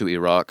went to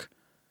Iraq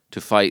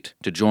to fight,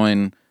 to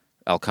join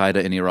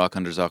Al-Qaeda in Iraq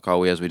under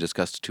Zarqawi, as we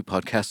discussed 2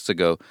 podcasts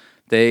ago,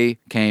 they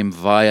came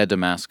via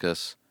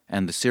Damascus,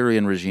 and the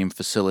Syrian regime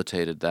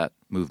facilitated that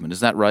movement. Is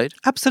that right?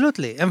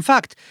 Absolutely. In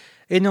fact,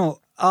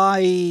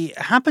 I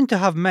happen to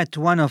have met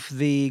one of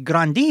the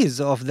grandees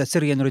of the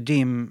Syrian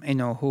regime,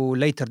 who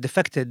later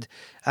defected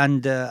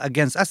and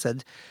against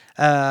Assad.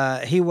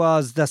 He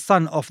was the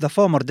son of the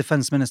former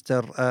defense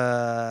minister,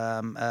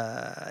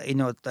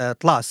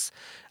 Tlas.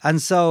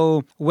 And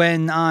so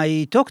when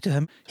I talked to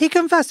him, he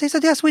confessed. He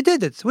said, yes, we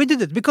did it. We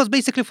did it because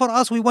basically for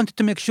us, we wanted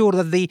to make sure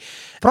that the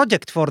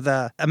project for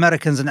the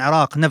Americans in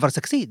Iraq never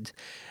succeed.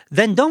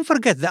 Then don't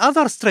forget the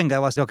other string I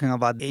was talking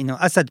about.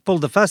 Assad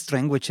pulled the first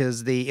string, which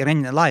is the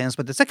Iranian alliance,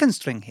 but the second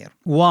string here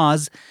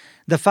was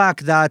the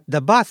fact that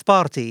the Ba'ath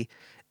Party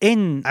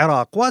in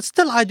Iraq was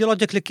still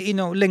ideologically,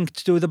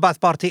 linked to the Ba'ath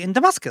Party in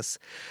Damascus.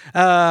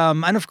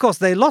 And of course,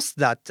 they lost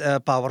that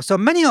power. So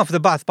many of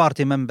the Ba'ath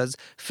Party members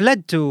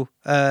fled to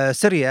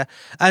Syria,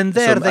 and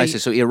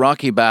So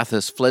Iraqi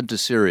Ba'athists fled to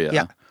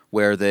Syria,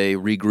 where they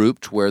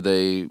regrouped, where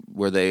they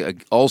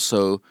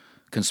also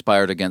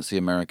conspired against the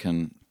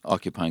American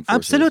occupying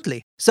forces.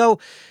 Absolutely. So,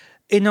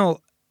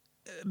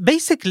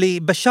 basically,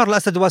 Bashar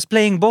al-Assad was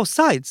playing both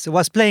sides. He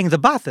was playing the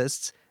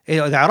Ba'athists, the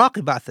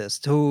Iraqi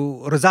Ba'athists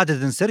who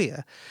resided in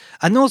Syria,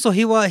 and also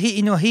he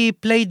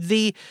played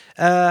the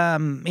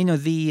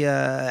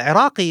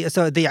Iraqi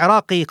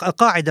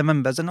Al-Qaeda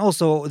members and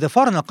also the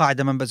foreign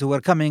Al-Qaeda members who were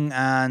coming,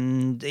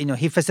 and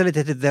he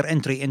facilitated their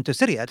entry into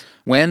Syria.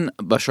 When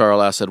Bashar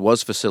al-Assad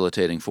was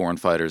facilitating foreign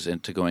fighters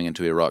into going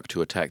into Iraq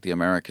to attack the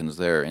Americans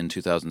there in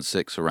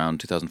 2006, around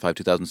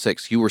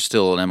 2005-2006, you were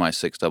still an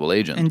MI6 double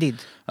agent. Indeed.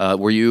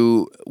 Were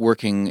you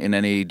working in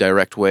any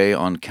direct way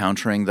on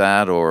countering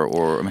that,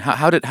 or I mean,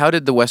 how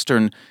did the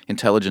Western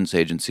intelligence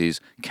agencies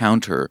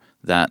counter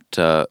that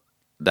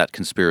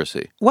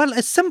conspiracy? Well,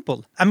 it's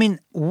simple. I mean,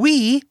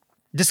 we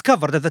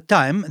discovered at the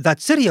time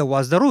that Syria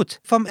was the route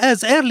from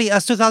as early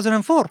as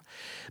 2004.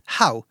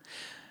 How?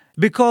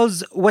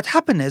 Because what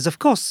happened is, of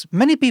course,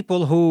 many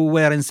people who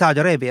were in Saudi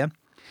Arabia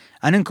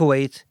and in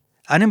Kuwait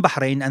and in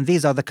Bahrain, and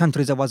these are the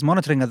countries I was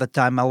monitoring at the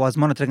time, I was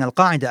monitoring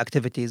Al-Qaeda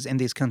activities in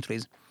these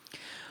countries.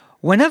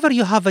 Whenever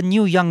you have a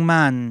new young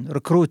man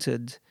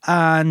recruited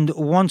and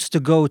wants to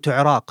go to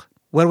Iraq,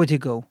 where would he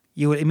go?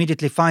 you will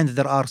immediately find that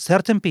there are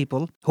certain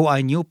people who I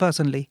knew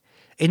personally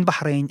in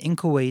Bahrain, in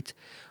Kuwait,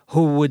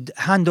 who would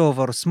hand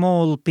over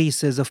small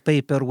pieces of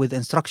paper with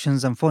instructions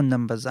and phone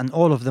numbers, and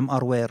all of them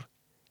are where?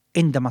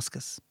 In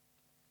Damascus.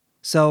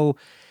 So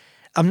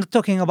I'm not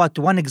talking about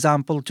one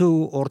example,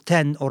 2 or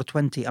 10 or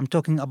 20. I'm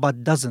talking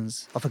about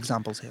dozens of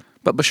examples here.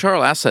 But Bashar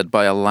al-Assad,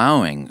 by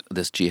allowing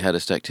this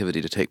jihadist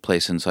activity to take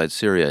place inside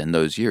Syria in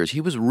those years,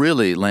 he was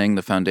really laying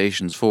the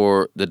foundations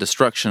for the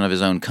destruction of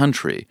his own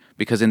country.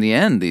 Because in the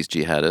end, these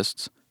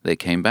jihadists, they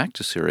came back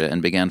to Syria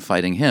and began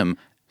fighting him.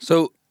 So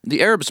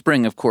the Arab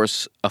Spring, of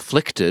course,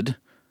 afflicted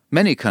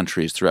many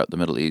countries throughout the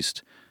Middle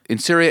East. In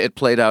Syria, it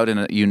played out in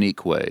a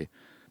unique way.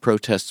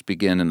 Protests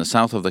begin in the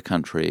south of the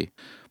country,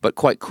 but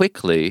quite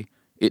quickly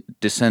it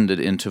descended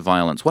into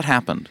violence. What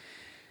happened?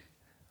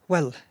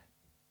 Well,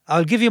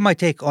 I'll give you my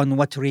take on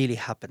what really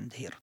happened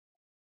here.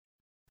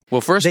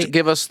 Well, first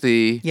give us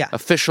the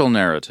official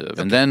narrative,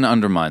 and then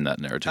undermine that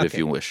narrative if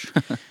you wish.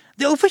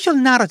 The official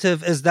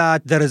narrative is that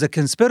there is a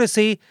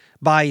conspiracy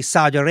by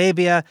Saudi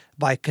Arabia,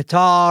 by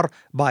Qatar,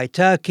 by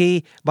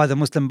Turkey, by the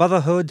Muslim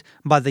Brotherhood,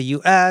 by the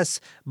US,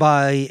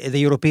 by the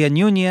European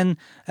Union,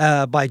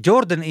 by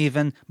Jordan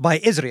even, by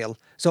Israel.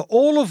 So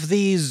all of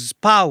these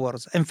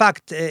powers, in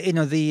fact,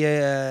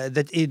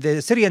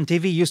 the Syrian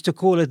TV used to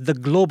call it the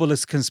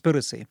globalist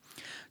conspiracy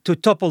to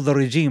topple the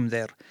regime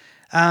there.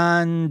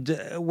 And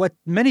what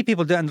many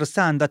people don't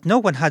understand, that no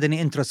one had any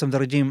interest in the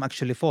regime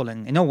actually falling.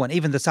 No one,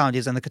 even the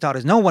Saudis and the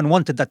Qataris, no one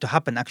wanted that to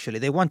happen actually.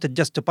 They wanted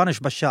just to punish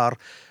Bashar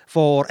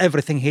for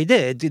everything he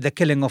did, the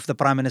killing of the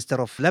Prime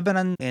Minister of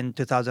Lebanon in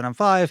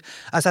 2005,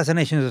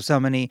 assassinations of so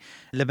many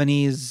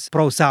Lebanese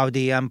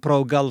pro-Saudi and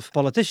pro-Gulf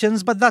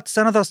politicians, but that's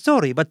another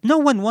story. But no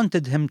one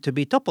wanted him to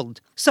be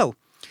toppled. So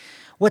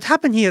what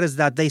happened here is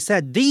that they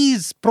said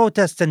these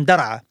protests in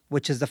Daraa,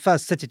 which is the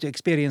first city to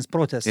experience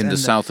protests in the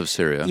south of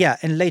Syria. Yeah,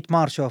 in late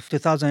March of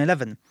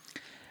 2011.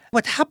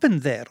 What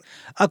happened there?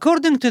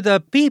 According to the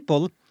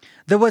people,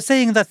 they were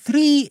saying that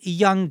 3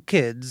 young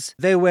kids,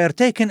 they were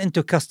taken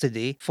into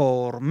custody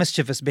for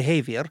mischievous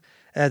behavior.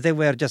 They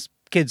were just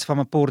kids from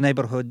a poor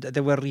neighborhood.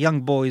 They were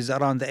young boys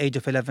around the age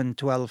of 11,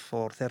 12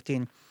 or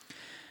 13.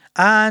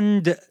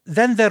 And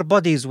then their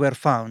bodies were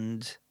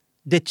found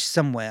ditched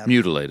somewhere.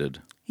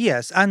 Mutilated.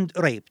 Yes, and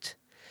raped.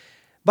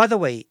 By the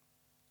way,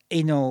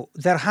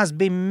 there has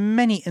been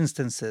many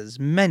instances,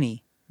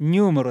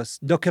 numerous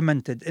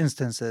documented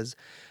instances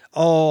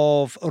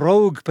of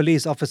rogue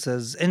police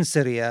officers in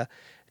Syria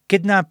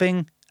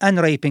kidnapping and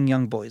raping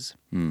young boys.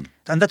 And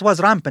that was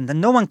rampant,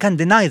 and no one can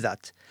deny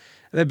that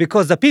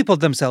because the people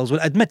themselves will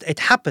admit it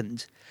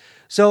happened.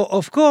 So,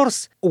 of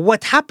course,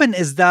 what happened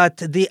is that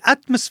the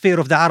atmosphere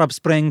of the Arab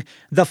Spring,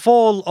 the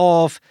fall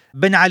of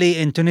Ben Ali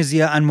in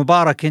Tunisia and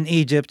Mubarak in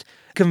Egypt,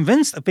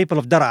 convinced the people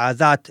of Daraa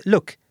that,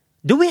 look,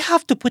 do we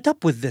have to put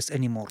up with this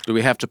anymore? Do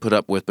we have to put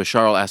up with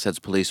Bashar al-Assad's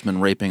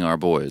policemen raping our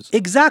boys?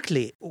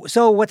 Exactly.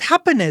 So what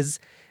happened is,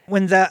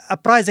 when the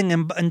uprising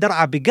in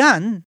Daraa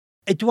began,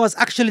 it was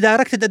actually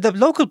directed at the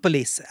local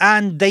police,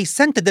 and they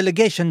sent a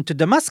delegation to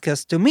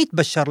Damascus to meet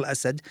Bashar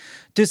al-Assad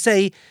to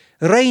say,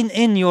 rein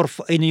in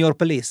your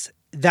police.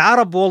 The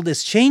Arab world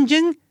is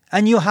changing,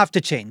 and you have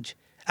to change.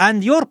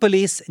 And your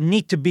police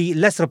need to be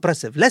less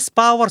repressive, less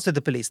powers to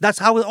the police. That's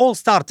how it all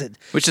started.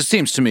 Which just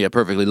seems to me a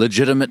perfectly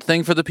legitimate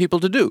thing for the people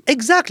to do.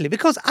 Exactly,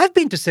 because I've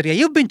been to Syria,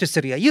 you've been to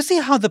Syria. You see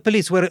how the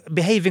police were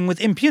behaving with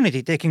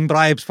impunity, taking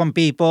bribes from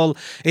people,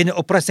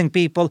 oppressing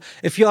people.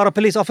 If you are a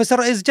police officer,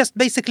 it's just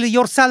basically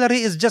your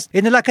salary is just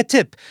like a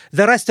tip.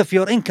 The rest of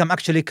your income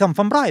actually come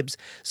from bribes.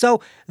 So,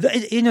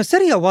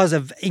 Syria was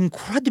an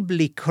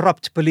incredibly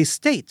corrupt police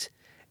state.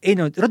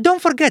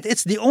 Don't forget,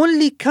 it's the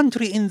only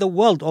country in the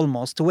world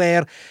almost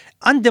where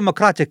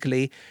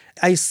undemocratically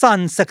a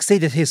son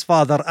succeeded his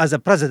father as a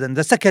president.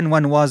 The second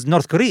one was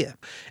North Korea.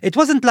 It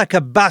wasn't like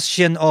a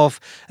bastion of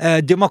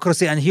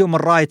democracy and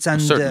human rights.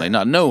 And certainly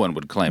not. No one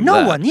would claim that.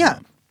 No one, yeah.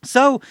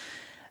 So,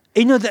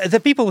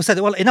 the people who said,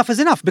 well, enough is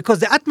enough, because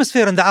the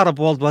atmosphere in the Arab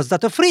world was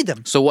that of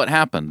freedom. So what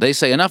happened? They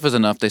say enough is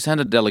enough. They send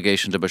a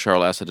delegation to Bashar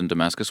al-Assad in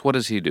Damascus. What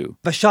does he do?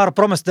 Bashar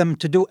promised them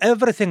to do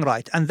everything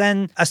right. And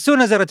then as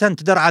soon as they returned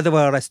to Daraa, they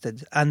were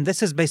arrested. And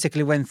this is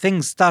basically when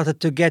things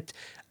started to get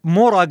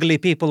more ugly.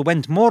 People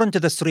went more into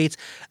the streets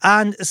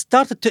and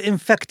started to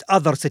infect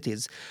other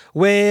cities.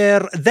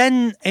 Where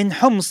then in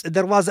Homs,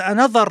 there was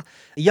another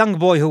young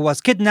boy who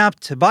was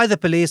kidnapped by the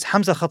police,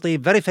 Hamza Khatib,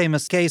 very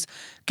famous case,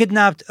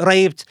 kidnapped,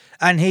 raped,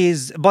 and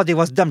his body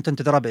was dumped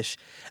into the rubbish.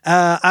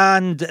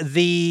 And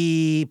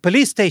the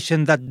police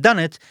station that done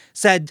it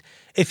said,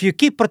 if you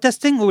keep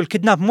protesting, we will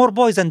kidnap more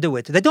boys and do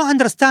it. They don't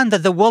understand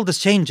that the world is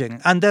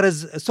changing and there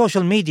is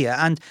social media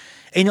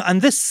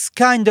and this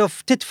kind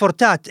of tit for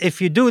tat,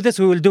 if you do this,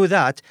 we will do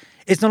that,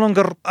 is no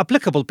longer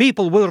applicable.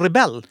 People will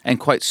rebel. And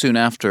quite soon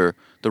after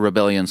the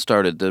rebellion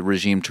started, the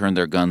regime turned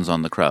their guns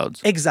on the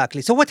crowds.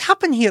 Exactly. So what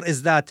happened here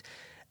is that,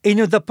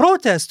 the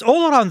protests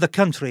all around the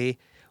country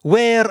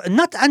were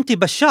not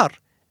anti-Bashar.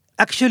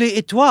 Actually,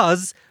 it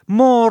was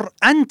more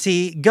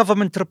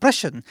anti-government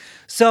repression.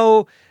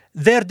 So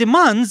their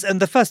demands in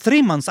the first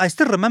 3 months, I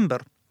still remember,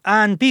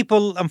 And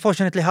people,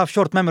 unfortunately, have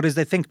short memories.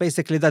 They think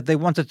basically that they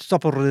wanted to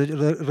topple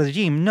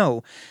regime.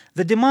 No.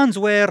 The demands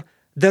were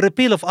the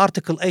repeal of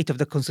Article 8 of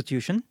the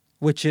Constitution,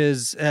 which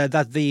is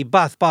that the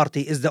Ba'ath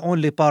Party is the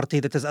only party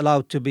that is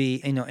allowed to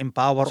be, in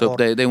power. So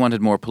they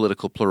wanted more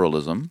political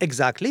pluralism.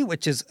 Exactly,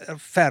 which is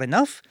fair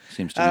enough.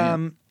 Seems to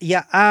me.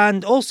 Yeah,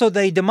 and also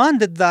they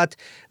demanded that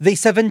the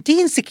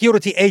 17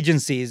 security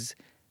agencies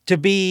to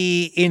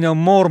be,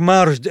 more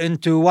merged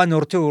into 1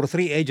 or 2 or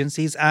 3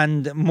 agencies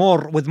and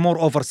with more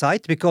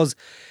oversight, because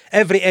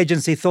every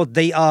agency thought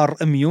they are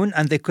immune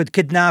and they could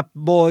kidnap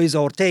boys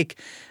or take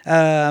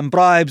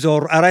bribes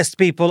or arrest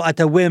people at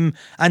a whim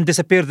and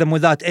disappear them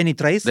without any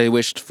trace. They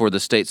wished for the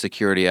state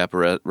security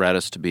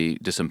apparatus to be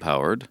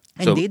disempowered.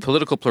 Indeed. So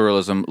political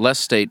pluralism, less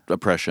state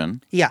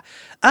oppression. Yeah,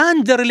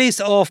 and the release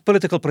of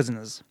political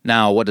prisoners.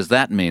 Now, what does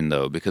that mean,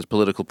 though? Because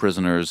political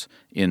prisoners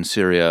in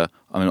Syria,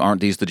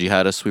 aren't these the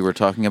jihadists we were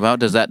talking about?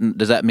 Does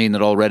that mean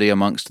that already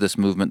amongst this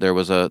movement there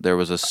was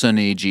a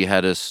Sunni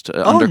jihadist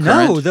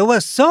undercurrent? Oh no, there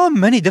were so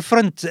many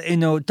different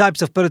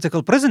types of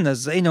political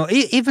prisoners.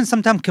 Even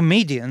sometimes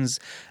comedians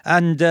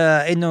and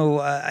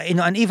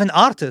and even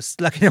artists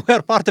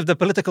were part of the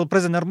political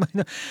prisoner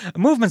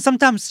movement.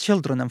 Sometimes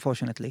children,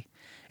 unfortunately.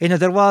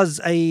 There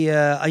was a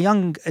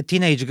young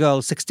teenage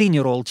girl,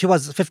 16-year-old. She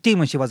was 15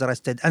 when she was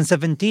arrested and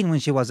 17 when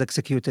she was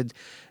executed.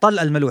 Tal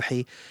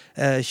al-Malouhi.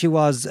 She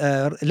was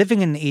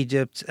living in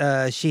Egypt.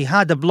 She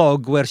had a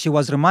blog where she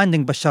was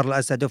reminding Bashar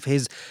al-Assad of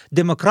his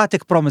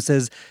democratic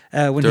promises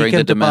when During he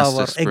came the to power.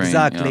 Damascus Spring,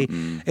 Exactly.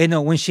 yeah.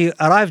 When she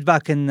arrived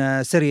back in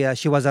Syria,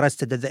 she was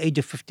arrested at the age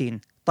of 15.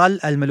 Tal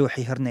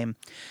al-Malouhi, her name.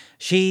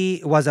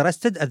 She was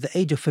arrested at the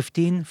age of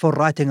 15 for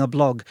writing a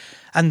blog.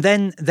 And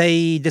then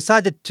they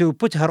decided to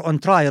put her on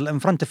trial in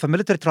front of a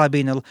military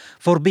tribunal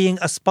for being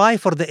a spy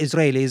for the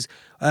Israelis.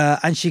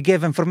 And she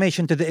gave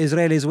information to the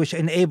Israelis which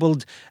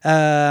enabled, the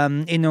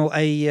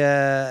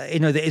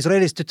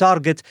Israelis to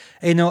target,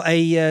 an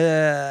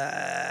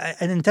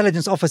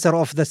intelligence officer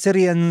of the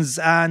Syrians,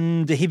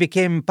 and he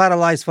became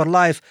paralyzed for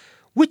life.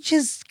 Which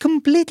is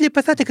completely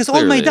pathetic. It's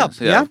all made up.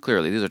 Yeah,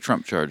 clearly. These are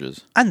Trump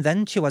charges. And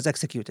then she was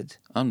executed.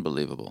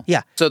 Unbelievable.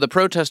 Yeah. So the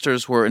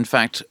protesters were, in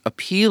fact,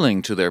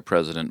 appealing to their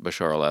president,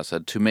 Bashar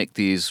al-Assad, to make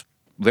these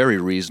very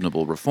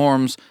reasonable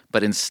reforms,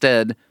 but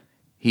instead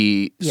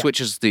he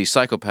switches the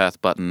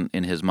psychopath button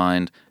in his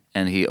mind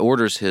and he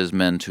orders his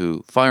men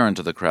to fire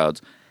into the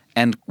crowds.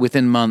 And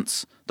within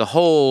months, the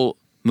whole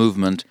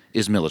movement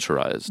is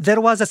militarized. There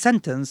was a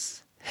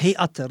sentence he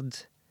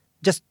uttered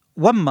just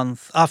 1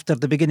 month after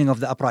the beginning of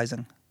the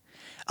uprising.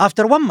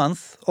 After 1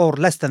 month, or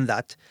less than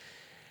that,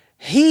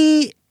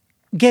 he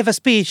gave a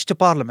speech to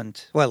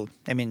parliament. Well,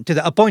 to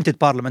the appointed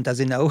parliament, as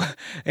you know,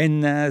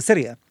 in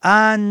Syria.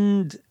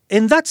 And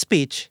in that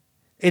speech,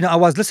 I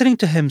was listening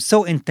to him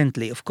so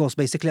intently. Of course,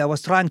 basically, I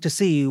was trying to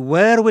see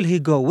where will he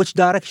go, which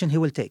direction he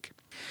will take.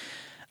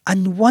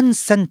 And one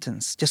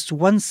sentence, just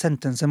one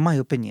sentence, in my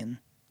opinion,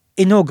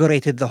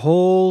 inaugurated the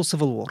whole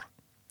civil war.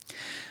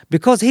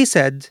 Because he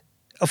said,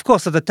 of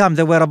course, at the time,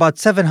 there were about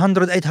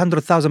 700,000,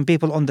 800,000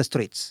 people on the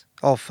streets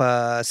of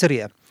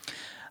Syria,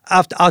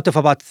 out of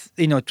about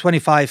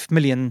 25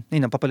 million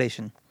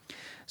population.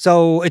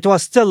 So it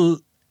was still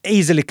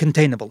easily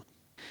containable.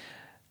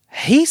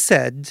 He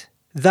said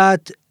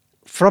that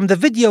from the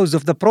videos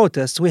of the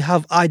protests, we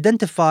have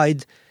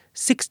identified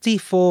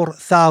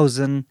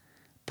 64,000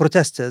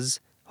 protesters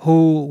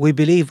who we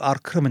believe are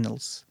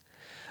criminals.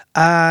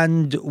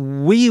 And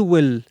we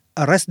will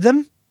arrest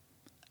them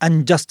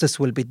and justice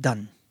will be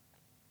done.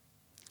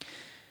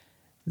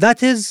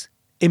 That is,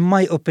 in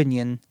my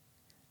opinion,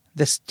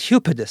 the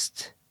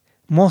stupidest,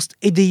 most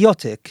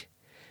idiotic,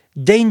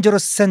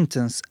 dangerous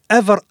sentence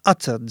ever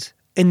uttered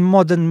in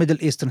modern Middle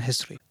Eastern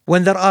history.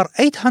 When there are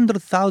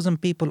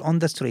 800,000 people on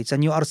the streets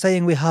and you are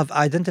saying we have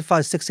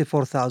identified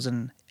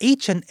 64,000,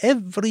 each and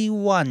every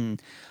one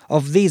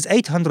of these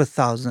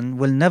 800,000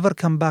 will never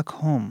come back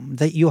home.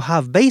 That you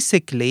have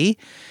basically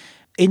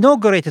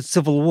inaugurated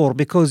civil war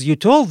because you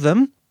told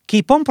them,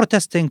 keep on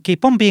protesting,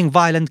 keep on being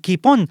violent,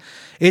 keep on,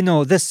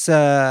 this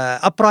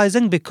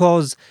uprising,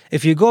 because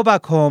if you go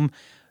back home,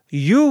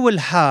 you will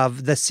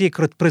have the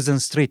secret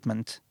prisons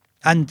treatment.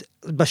 And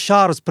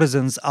Bashar's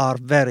prisons are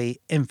very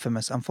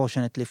infamous,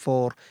 unfortunately,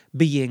 for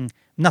being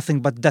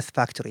nothing but death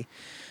factory.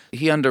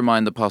 He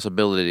undermined the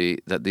possibility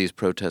that these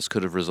protests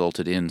could have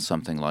resulted in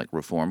something like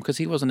reform because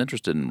he wasn't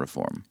interested in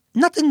reform.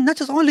 Not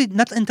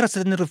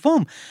interested in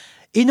reform.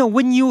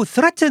 When you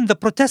threaten the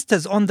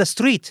protesters on the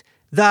street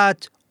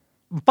that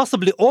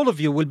possibly all of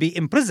you will be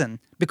in prison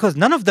because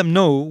none of them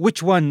know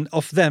which one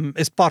of them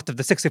is part of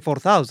the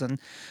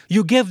 64,000.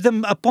 You give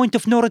them a point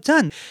of no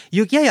return.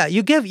 You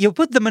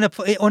put them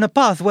on a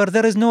path where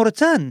there is no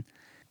return.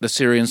 The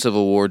Syrian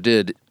civil war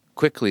did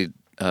quickly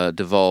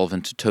devolve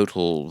into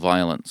total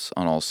violence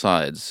on all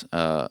sides.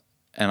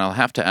 And I'll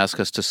have to ask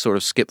us to sort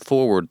of skip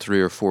forward 3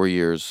 or 4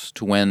 years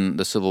to when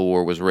the civil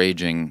war was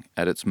raging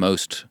at its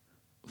most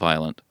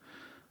violent.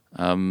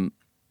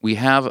 We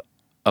have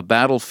a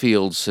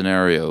battlefield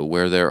scenario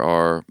where there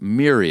are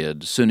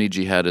myriad Sunni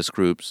jihadist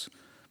groups,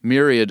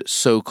 myriad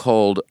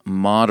so-called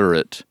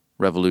moderate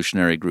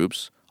revolutionary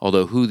groups,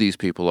 although who these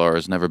people are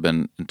has never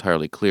been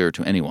entirely clear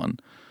to anyone.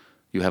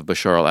 You have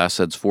Bashar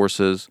al-Assad's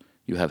forces.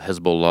 You have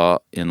Hezbollah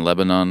in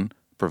Lebanon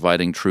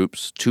providing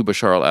troops to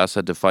Bashar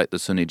al-Assad to fight the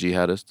Sunni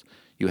jihadists.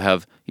 You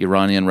have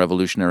Iranian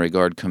Revolutionary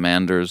Guard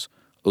commanders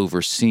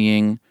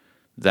overseeing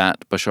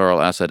that Bashar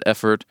al-Assad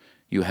effort.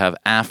 You have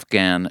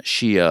Afghan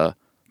Shia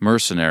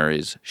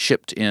mercenaries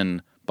shipped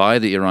in by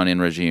the Iranian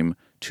regime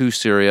to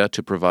Syria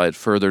to provide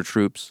further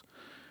troops.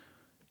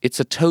 It's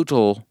a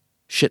total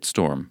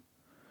shitstorm.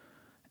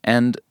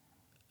 And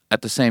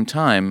at the same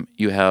time,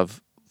 you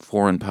have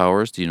foreign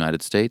powers, the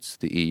United States,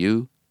 the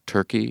EU,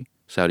 Turkey,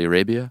 Saudi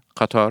Arabia,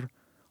 Qatar,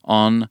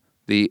 on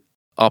the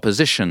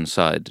opposition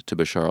side to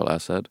Bashar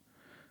al-Assad,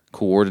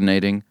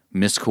 coordinating,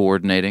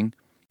 miscoordinating.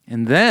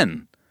 And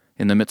then,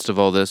 in the midst of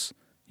all this,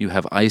 you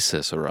have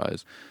ISIS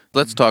arise.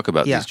 Let's talk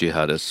about these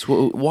jihadists.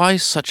 Why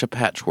such a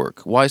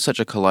patchwork? Why such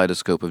a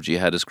kaleidoscope of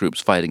jihadist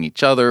groups fighting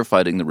each other,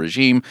 fighting the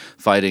regime,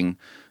 fighting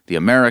the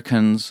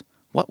Americans?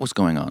 What was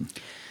going on?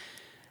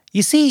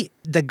 You see,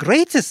 the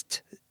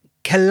greatest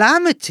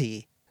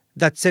calamity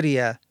that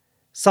Syria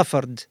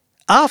suffered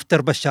after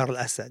Bashar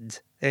al-Assad,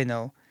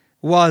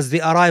 was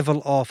the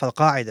arrival of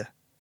Al-Qaeda.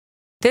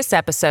 This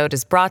episode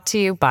is brought to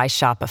you by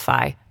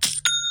Shopify.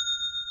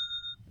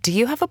 Do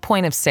you have a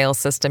point of sale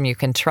system you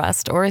can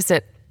trust, or is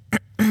it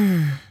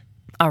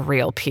a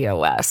real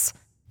POS?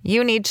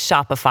 You need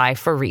Shopify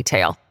for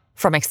retail.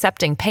 From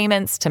accepting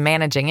payments to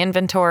managing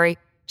inventory,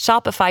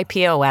 Shopify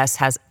POS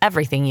has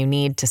everything you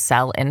need to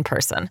sell in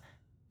person.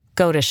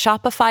 Go to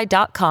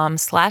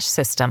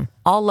shopify.com/system,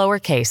 all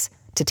lowercase,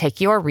 to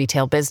take your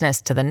retail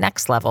business to the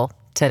next level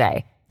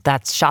today.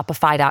 That's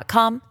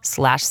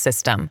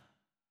shopify.com/system.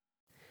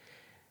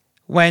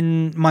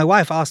 When my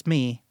wife asked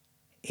me,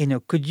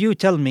 could you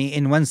tell me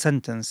in one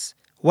sentence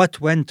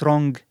what went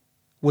wrong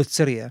with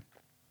Syria?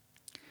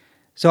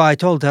 So I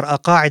told her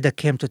Al-Qaeda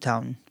came to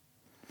town.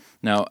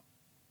 Now,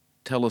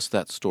 tell us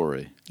that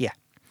story. Yeah.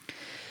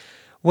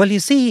 Well, you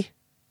see,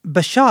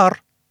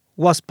 Bashar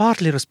was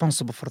partly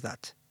responsible for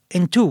that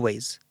in two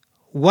ways.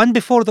 One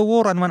before the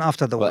war and one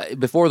after the war. Well,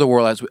 before the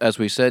war, as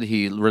we said,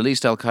 he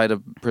released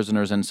Al-Qaeda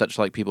prisoners and such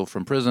like people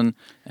from prison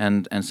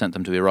and sent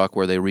them to Iraq,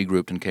 where they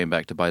regrouped and came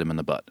back to bite him in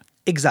the butt.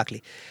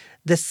 Exactly.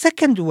 The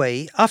second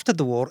way, after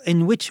the war,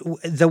 in which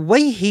the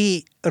way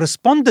he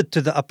responded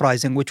to the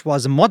uprising, which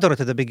was moderate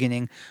at the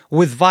beginning,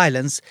 with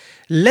violence,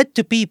 led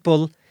to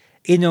people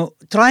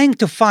trying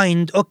to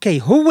find,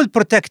 who will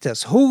protect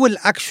us? Who will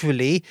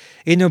actually,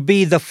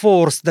 be the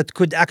force that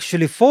could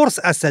actually force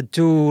Assad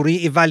to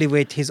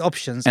reevaluate his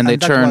options? And they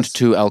turned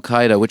to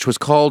Al-Qaeda, which was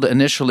called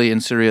initially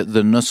in Syria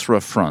the Nusra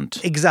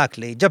Front.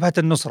 Exactly, Jabhat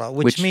al-Nusra,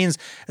 which means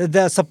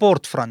the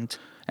support front.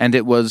 And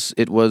so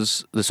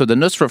the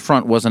Nusra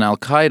Front was an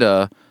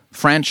Al-Qaeda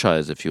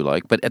franchise, if you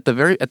like, but at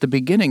the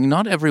beginning,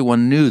 not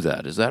everyone knew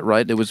that. Is that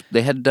right?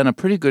 They had done a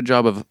pretty good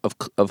job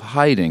of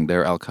hiding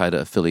their Al-Qaeda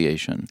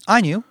affiliation.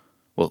 I knew.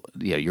 Well,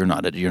 yeah, you're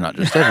not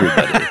just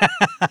everybody.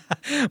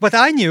 But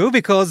I knew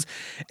because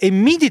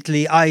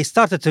immediately I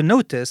started to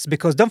notice,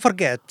 because don't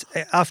forget,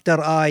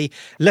 after I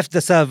left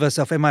the service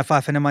of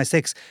MI5 and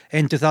MI6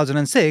 in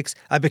 2006,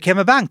 I became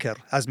a banker,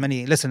 as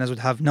many listeners would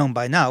have known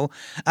by now.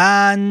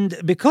 And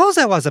because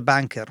I was a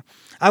banker,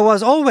 I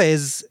was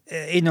always,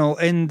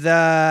 in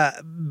the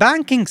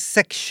banking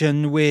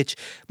section which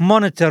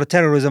monitor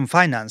terrorism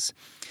finance.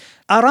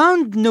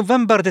 Around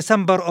November,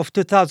 December of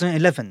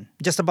 2011,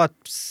 just about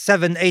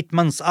 7-8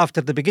 months after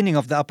the beginning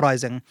of the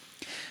uprising,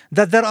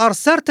 that there are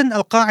certain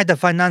Al-Qaeda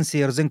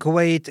financiers in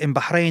Kuwait, in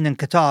Bahrain, and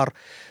Qatar,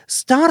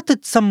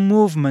 started some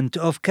movement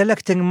of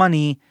collecting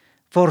money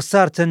for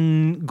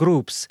certain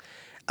groups.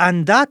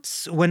 And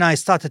that's when I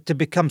started to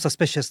become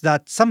suspicious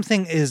that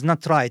something is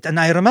not right. And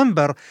I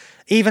remember,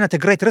 even at a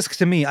great risk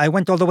to me, I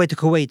went all the way to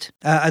Kuwait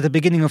at the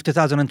beginning of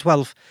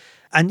 2012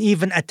 and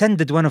even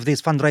attended one of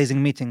these fundraising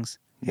meetings.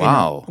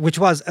 Wow. Which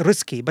was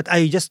risky, but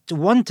I just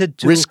wanted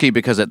to... Risky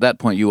because at that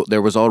point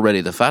there was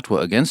already the fatwa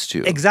against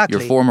you. Exactly.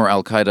 Your former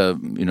Al-Qaeda,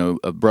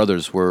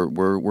 brothers were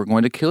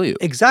going to kill you.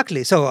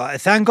 Exactly. So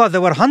thank God there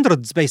were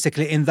hundreds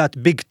basically in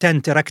that big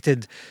tent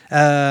erected,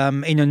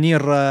 near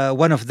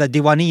one of the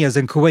diwaniyas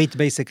in Kuwait,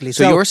 basically.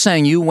 So you're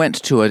saying you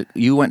went to a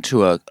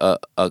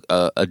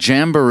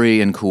jamboree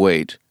in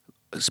Kuwait,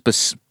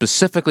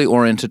 specifically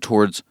oriented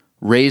towards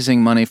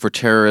raising money for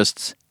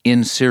terrorists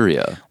in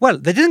Syria. Well,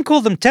 they didn't call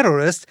them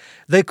terrorists.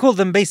 They called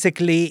them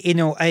basically,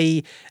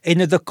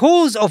 the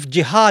cause of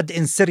jihad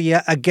in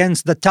Syria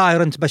against the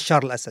tyrant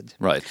Bashar al-Assad.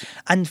 Right.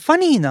 And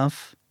funny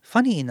enough,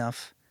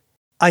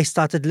 I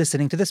started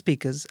listening to the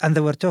speakers, and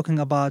they were talking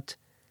about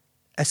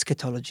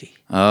eschatology.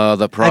 Oh,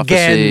 the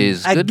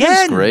prophecies.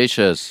 Goodness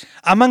gracious.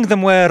 Among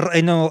them were,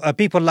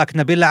 people like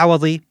Nabil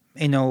Awadi.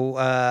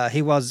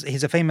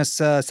 He's a famous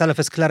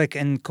Salafist cleric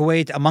in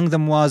Kuwait. Among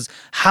them was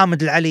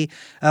Hamid al-Ali,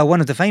 one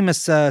of the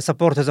famous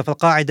supporters of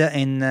Al-Qaeda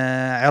in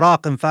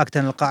Iraq, in fact,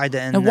 and Al-Qaeda.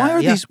 And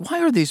why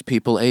are these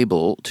people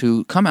able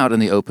to come out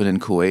in the open in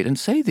Kuwait and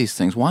say these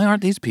things? Why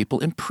aren't these people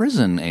in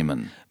prison,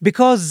 Ayman?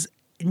 Because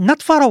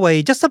not far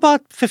away, just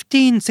about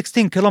 15,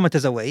 16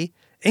 kilometers away,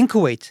 In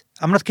Kuwait,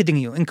 I'm not kidding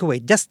you, in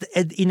Kuwait, just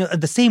at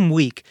the same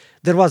week,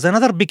 there was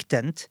another big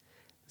tent.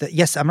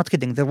 Yes, I'm not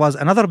kidding. There was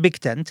another big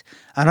tent,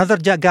 another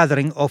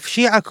gathering of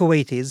Shia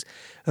Kuwaitis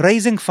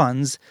raising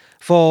funds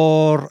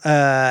for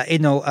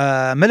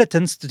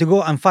militants to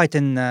go and fight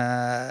in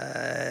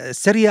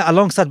Syria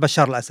alongside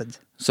Bashar al-Assad.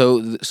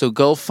 So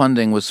Gulf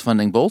funding was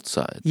funding both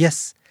sides.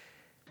 Yes.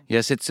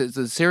 Yes, it's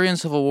the Syrian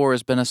civil war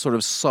has been a sort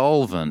of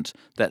solvent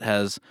that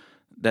has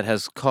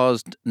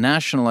caused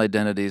national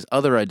identities,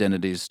 other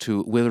identities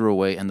to wither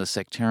away, and the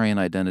sectarian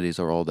identities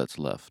are all that's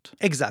left.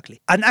 Exactly.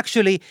 And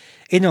actually,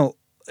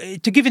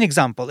 to give an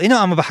example,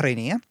 I'm a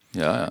Bahraini, yeah?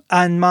 Yeah.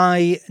 And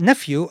my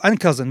nephew and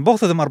cousin,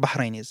 both of them are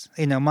Bahrainis.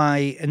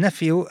 My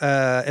nephew,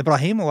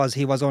 Ibrahim,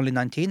 was only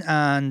 19,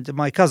 and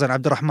my cousin,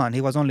 Abdurrahman,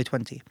 he was only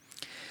 20.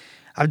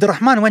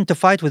 Abdurrahman went to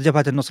fight with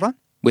Jabhat al-Nusra.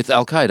 With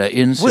Al-Qaeda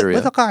in Syria.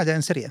 With Al-Qaeda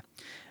in Syria.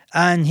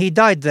 And he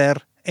died there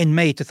in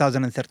May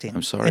 2013.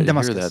 I'm sorry to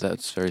hear that.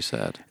 That's very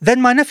sad. Then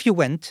my nephew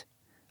went.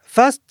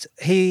 First,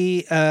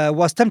 he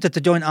was tempted to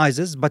join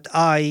ISIS, but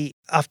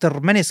after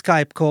many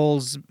Skype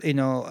calls,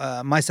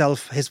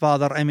 myself, his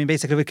father,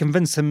 basically we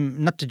convinced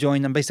him not to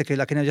join and basically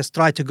just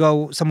try to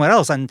go somewhere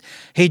else. And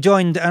he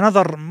joined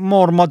another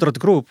more moderate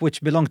group,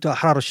 which belonged to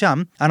Ahrar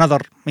al-Sham, another,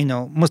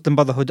 Muslim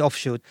Brotherhood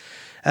offshoot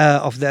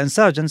of the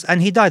insurgents.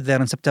 And he died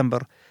there in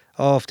September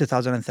of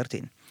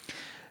 2013.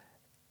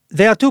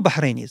 There are two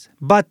Bahrainis,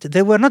 but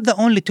they were not the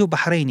only two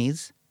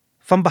Bahrainis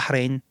from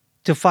Bahrain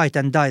to fight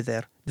and die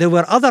there. There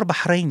were other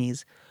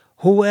Bahrainis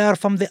who were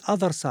from the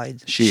other side,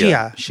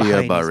 Shia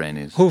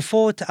Bahrainis, who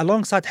fought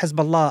alongside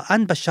Hezbollah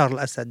and Bashar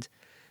al-Assad.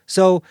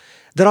 So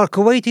there are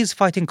Kuwaitis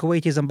fighting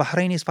Kuwaitis and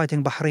Bahrainis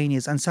fighting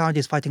Bahrainis and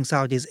Saudis fighting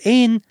Saudis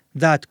in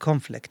that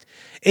conflict.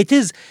 It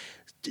is,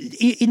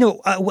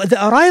 the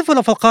arrival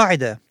of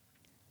Al-Qaeda,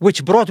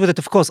 which brought with it,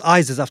 of course,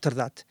 ISIS after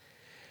that,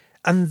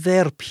 and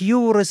their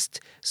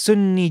purest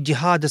Sunni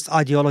jihadist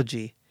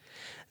ideology.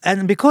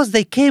 And because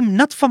they came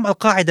not from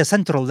Al-Qaeda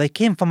Central, they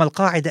came from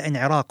Al-Qaeda in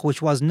Iraq,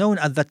 which was known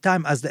at that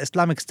time as the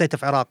Islamic State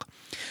of Iraq.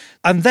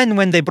 And then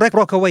when they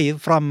broke away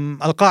from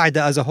Al-Qaeda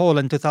as a whole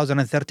in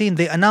 2013,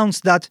 they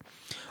announced that,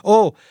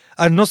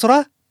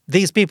 Al-Nusra,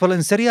 these people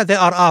in Syria, they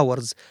are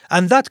ours.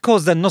 And that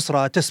caused the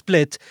Nusra to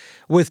split,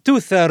 with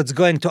 2/3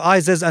 going to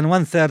ISIS and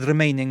 1/3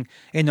 remaining,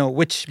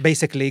 which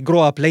basically grew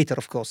up later,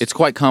 of course. It's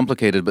quite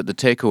complicated, but the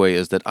takeaway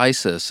is that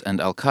ISIS and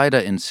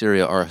Al-Qaeda in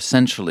Syria are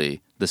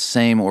essentially the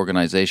same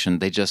organization.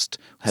 They just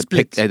had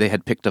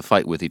picked a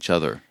fight with each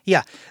other.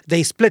 Yeah,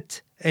 they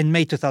split in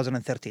May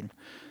 2013.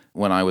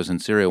 When I was in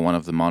Syria, one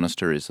of the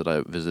monasteries that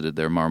I visited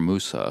there, Mar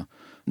Musa,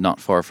 not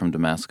far from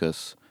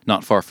Damascus,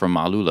 not far from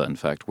Ma'lula, in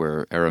fact,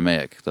 where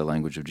Aramaic, the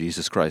language of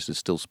Jesus Christ, is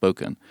still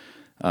spoken.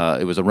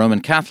 It was a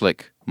Roman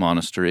Catholic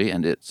monastery,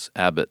 and its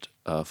abbot,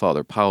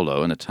 Father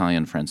Paolo, an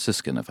Italian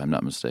Franciscan, if I'm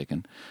not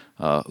mistaken,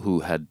 who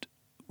had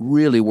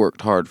really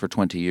worked hard for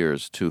 20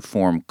 years to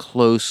form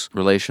close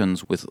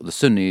relations with the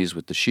Sunnis,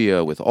 with the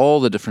Shia, with all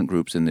the different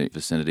groups in the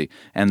vicinity.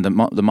 And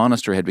the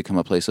monastery had become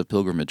a place of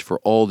pilgrimage for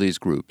all these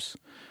groups.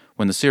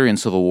 When the Syrian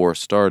civil war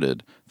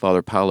started,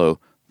 Father Paolo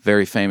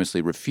very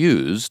famously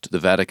refused the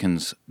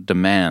Vatican's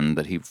demand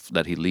that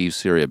he leave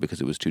Syria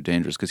because it was too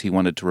dangerous, because he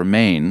wanted to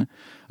remain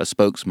a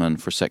spokesman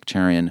for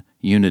sectarian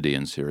unity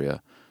in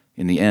Syria.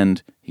 In the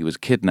end, he was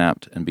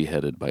kidnapped and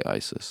beheaded by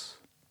ISIS.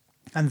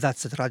 And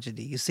that's a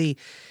tragedy. You see,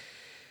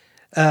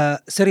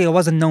 Syria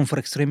wasn't known for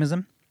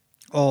extremism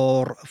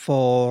or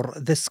for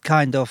this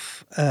kind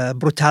of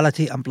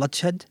brutality and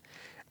bloodshed.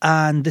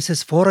 And this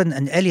is foreign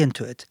and alien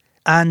to it.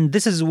 And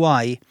this is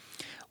why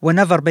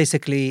whenever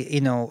basically,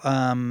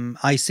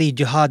 I see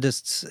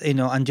jihadists,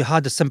 and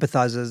jihadist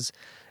sympathizers,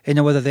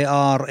 whether they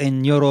are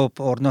in Europe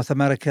or North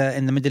America,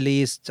 in the Middle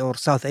East or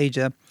South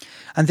Asia,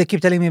 and they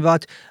keep telling me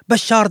about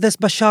Bashar this,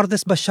 Bashar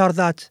this, Bashar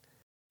that.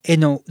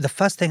 The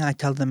first thing I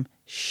tell them,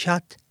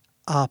 shut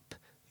up.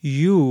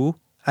 You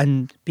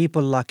and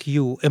people like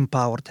you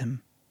empowered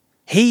him.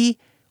 He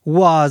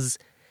was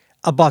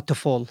about to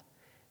fall.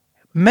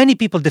 Many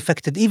people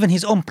defected. Even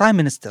his own Prime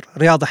Minister,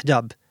 Riyad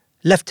Ahjab,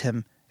 left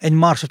him in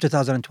March of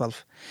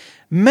 2012.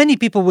 Many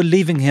people were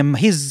leaving him.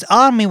 His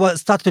army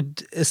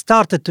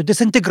started to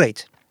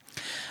disintegrate.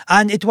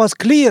 And it was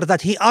clear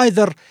that he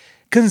either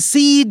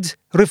concede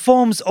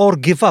reforms or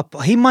give up.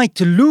 He might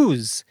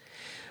lose.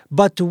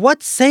 But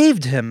what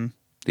saved him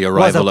the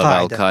arrival was of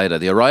Al-Qaeda.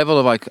 The arrival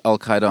of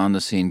Al-Qaeda on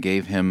the scene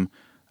gave him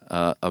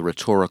a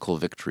rhetorical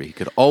victory. He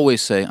could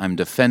always say, I'm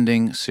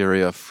defending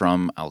Syria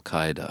from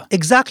Al-Qaeda.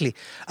 Exactly.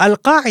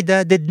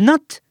 Al-Qaeda did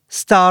not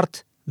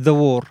start the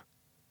war.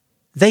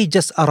 They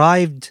just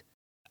arrived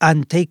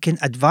and taken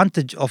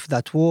advantage of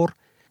that war,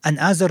 and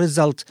as a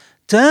result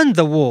turned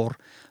the war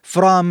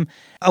from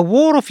a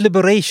war of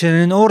liberation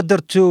in order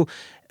to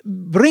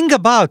bring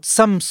about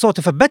some sort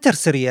of a better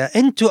Syria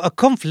into a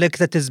conflict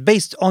that is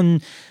based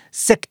on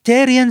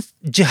sectarian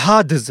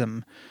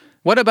jihadism.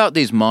 What about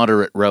these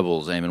moderate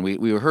rebels, Ayman?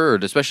 We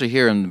heard, especially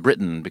here in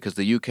Britain, because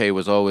the UK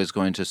was always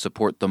going to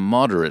support the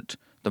moderate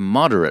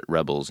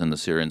rebels in the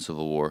Syrian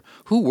civil war.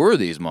 Who were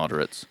these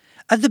moderates?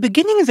 At the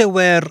beginning, they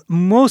were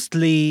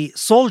mostly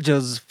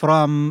soldiers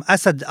from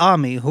Assad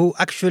army who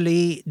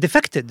actually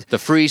defected. The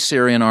Free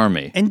Syrian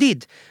Army.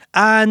 Indeed.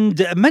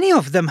 And many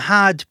of them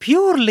had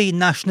purely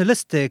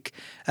nationalistic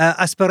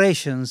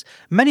aspirations.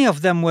 Many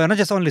of them were not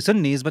just only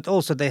Sunnis, but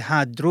also they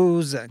had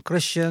Druze and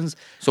Christians.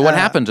 So what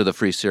happened to the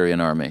Free Syrian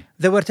Army?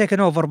 They were taken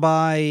over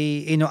by,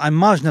 and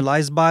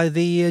marginalized by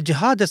the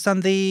jihadists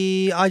and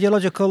the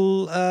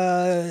ideological,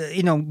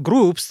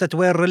 groups that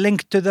were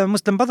linked to the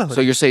Muslim Brotherhood.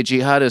 So you're saying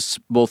jihadists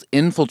both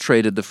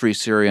infiltrated the Free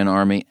Syrian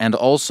Army and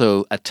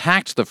also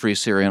attacked the Free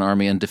Syrian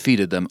Army and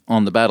defeated them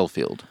on the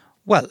battlefield?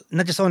 Well,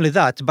 not just only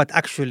that, but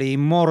actually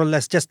more or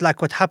less just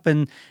like what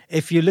happened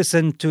if you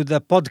listen to the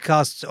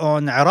podcasts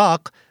on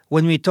Iraq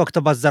when we talked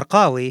about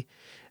Zarqawi.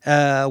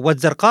 What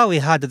Zarqawi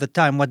had at the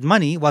time was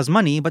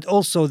money, but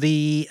also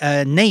the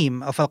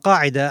name of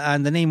Al-Qaeda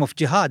and the name of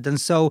jihad.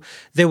 And so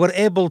they were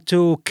able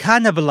to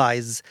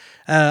cannibalize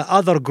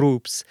other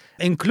groups,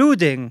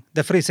 including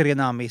the Free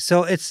Syrian Army.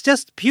 So it's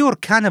just pure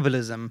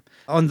cannibalism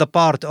on the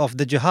part of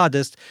the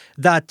jihadists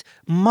that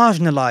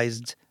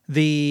marginalized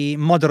the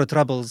moderate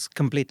rebels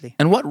completely.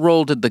 And what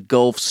role did the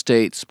Gulf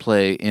states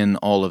play in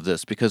all of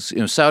this? Because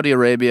Saudi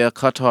Arabia,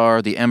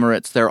 Qatar, the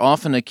Emirates, they're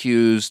often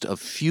accused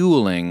of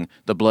fueling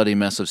the bloody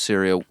mess of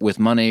Syria with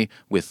money,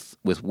 with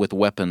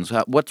weapons.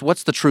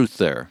 What's the truth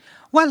there?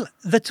 Well,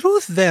 the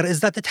truth there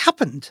is that it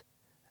happened.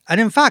 And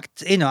in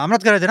fact, I'm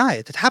not going to deny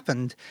it. It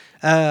happened.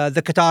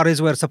 The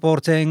Qataris were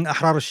supporting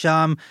Ahrar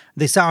al-Sham.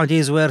 The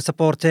Saudis were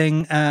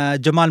supporting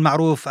Jamal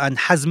Ma'ruf and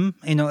Hazm.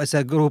 It's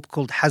a group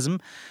called Hazm.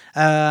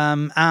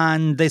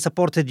 And they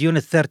supported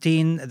Unit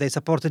 13. They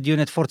supported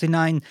Unit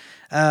 49.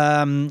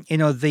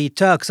 The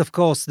Turks, of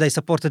course, they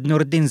supported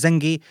Nuruddin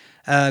Zengi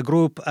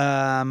group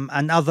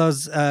and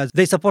others.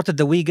 They supported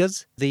the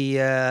Uyghurs, the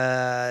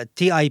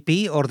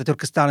TIP, or the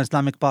Turkestan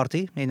Islamic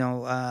Party. We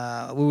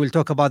will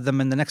talk about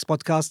them in the next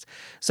podcast.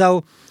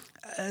 So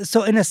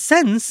in a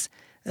sense,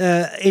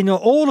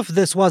 all of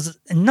this was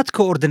not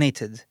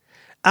coordinated.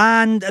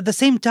 And at the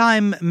same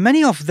time,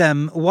 many of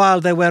them,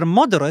 while they were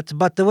moderate,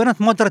 but they were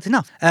not moderate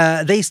enough.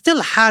 They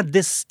still had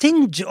this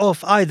tinge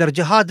of either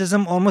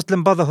jihadism or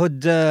Muslim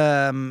Brotherhood,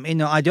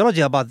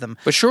 ideology about them.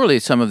 But surely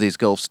some of these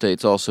Gulf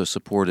states also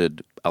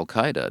supported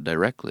Al-Qaeda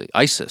directly,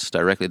 ISIS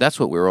directly. That's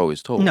what we were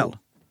always told. No.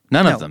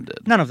 None of them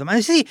did. None of them. And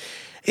you see,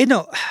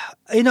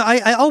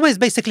 I always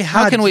basically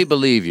had. How can we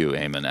believe you,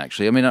 Ayman?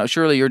 Actually, I mean,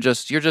 surely you're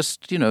just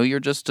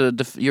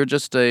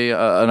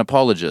an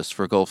apologist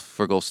for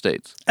Gulf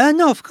states.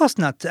 No, of course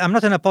not. I'm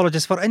not an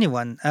apologist for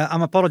anyone. I'm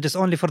an apologist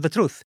only for the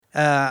truth.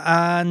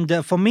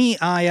 And for me,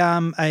 I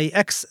am a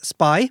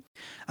ex-spy,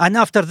 and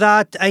after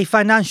that, a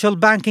financial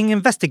banking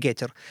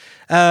investigator,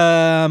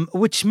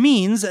 which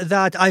means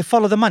that I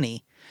follow the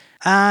money.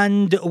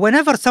 And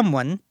whenever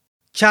someone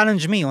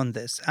challenge me on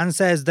this and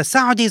says the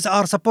Saudis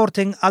are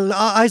supporting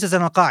ISIS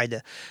and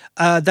Al-Qaeda,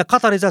 the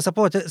Qataris are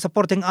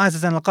supporting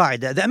ISIS and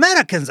Al-Qaeda, the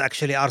Americans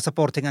actually are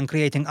supporting and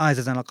creating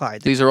ISIS and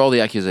Al-Qaeda. These are all the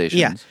accusations.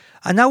 Yeah.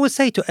 And I would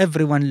say to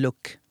everyone,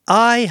 look,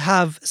 I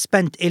have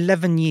spent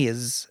 11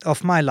 years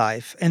of my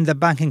life in the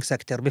banking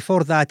sector.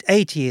 Before that,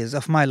 8 years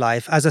of my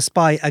life as a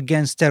spy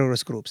against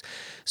terrorist groups.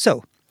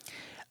 So,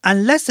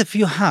 unless if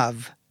you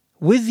have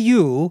with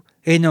you,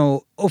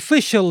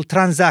 official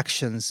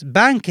transactions,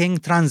 banking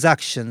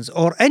transactions,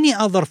 or any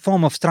other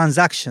form of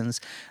transactions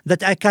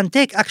that I can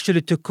take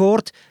actually to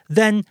court,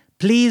 then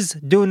please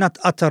do not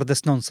utter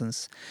this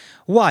nonsense.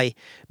 Why?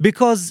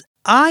 Because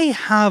I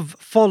have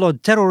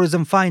followed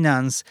terrorism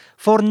finance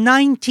for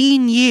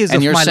 19 years of my life.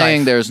 And you're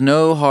saying there's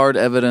no hard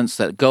evidence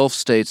that Gulf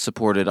states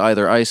supported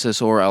either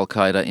ISIS or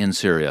Al-Qaeda in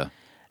Syria?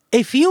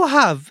 If you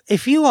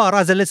are,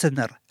 as a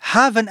listener,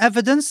 have an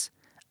evidence,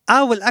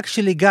 I will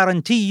actually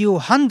guarantee you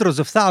hundreds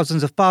of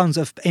thousands of pounds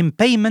in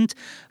payment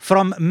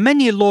from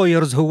many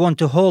lawyers who want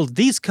to hold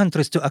these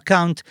countries to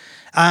account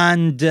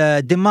and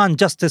demand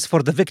justice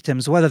for the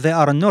victims, whether they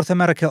are in North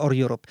America or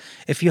Europe.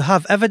 If you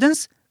have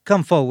evidence,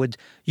 come forward.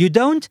 You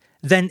don't,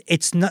 then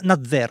it's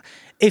not there.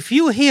 If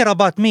you hear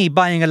about me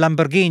buying a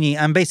Lamborghini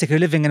and basically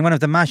living in one of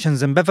the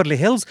mansions in Beverly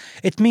Hills,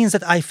 it means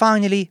that I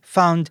finally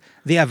found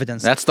the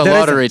evidence. That's the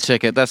lottery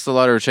ticket. That's the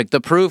lottery ticket. The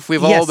proof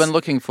we've all been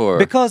looking for.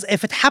 Because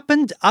if it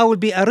happened, I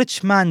would be a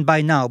rich man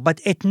by now. But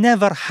it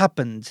never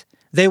happened.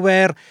 They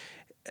were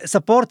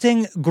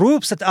supporting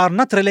groups that are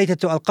not related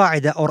to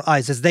Al-Qaeda or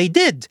ISIS. They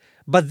did.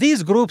 But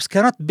these groups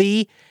cannot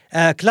be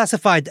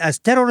classified as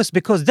terrorists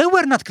because they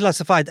were not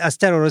classified as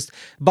terrorists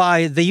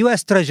by the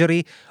U.S.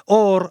 Treasury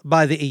or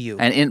by the EU.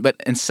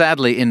 And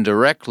sadly,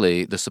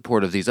 indirectly, the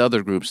support of these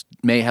other groups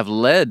may have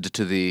led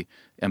to the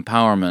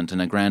empowerment and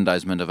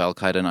aggrandizement of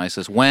Al-Qaeda and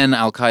ISIS when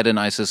Al-Qaeda and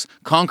ISIS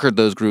conquered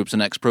those groups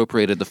and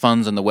expropriated the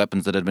funds and the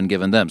weapons that had been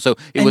given them. So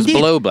it was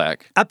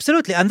blowback.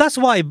 Absolutely. And that's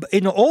why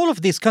all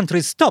of these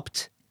countries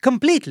stopped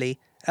completely.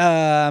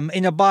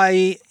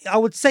 By, I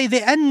would say,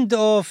 the end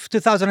of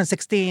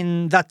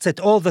 2016, that's it.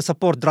 All the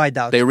support dried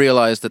out. They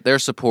realized that their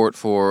support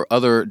for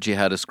other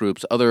jihadist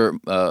groups, other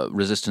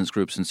resistance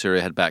groups in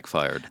Syria had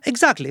backfired.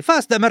 Exactly.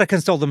 First, the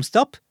Americans told them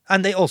stop,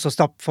 and they also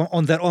stopped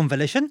on their own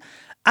volition.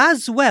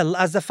 as well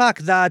as the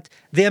fact that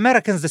the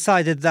Americans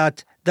decided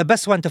that the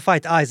best one to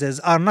fight ISIS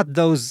are not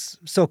those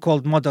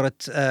so-called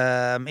moderate,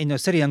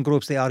 Syrian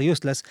groups. They are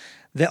useless.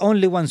 The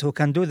only ones who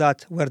can do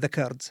that were the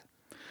Kurds.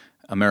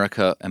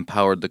 America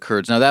empowered the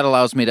Kurds. Now, that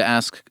allows me to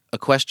ask a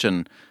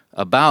question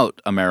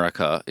about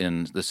America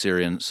in the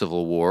Syrian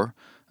civil war,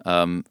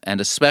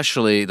 and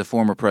especially the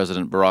former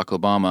President Barack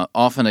Obama,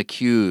 often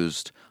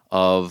accused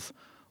of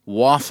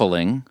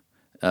waffling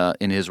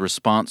in his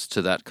response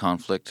to that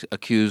conflict,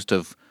 accused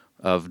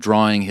of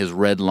drawing his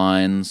red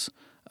lines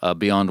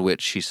beyond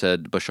which he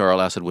said Bashar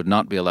al-Assad would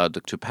not be allowed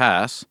to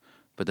pass,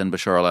 but then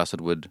Bashar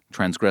al-Assad would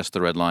transgress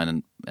the red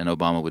line and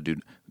Obama would do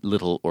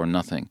little or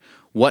nothing.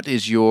 What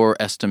is your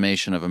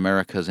estimation of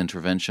America's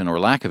intervention or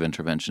lack of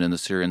intervention in the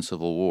Syrian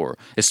civil war,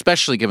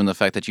 especially given the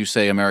fact that you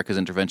say America's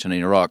intervention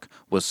in Iraq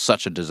was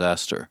such a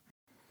disaster?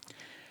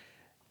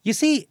 You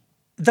see,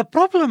 the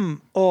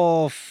problem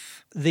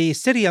of the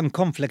Syrian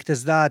conflict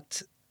is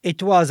that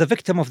it was a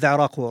victim of the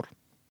Iraq war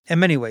in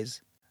many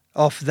ways,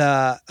 of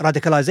the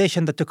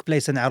radicalization that took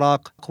place in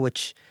Iraq,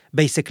 which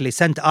basically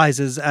sent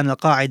ISIS and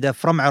Al-Qaeda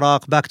from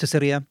Iraq back to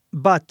Syria.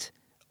 But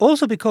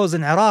also because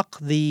in Iraq,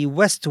 the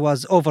West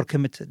was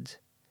overcommitted.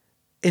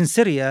 In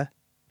Syria,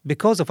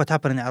 because of what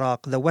happened in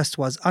Iraq, the West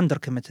was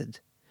undercommitted.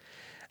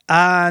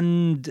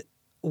 And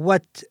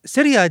what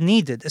Syria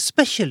needed,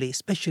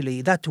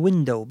 especially that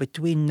window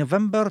between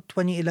November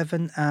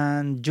 2011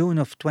 and June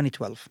of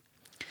 2012,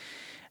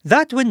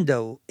 that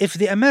window, if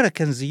the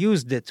Americans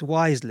used it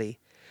wisely,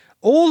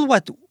 all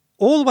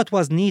what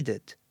was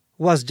needed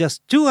was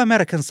just 2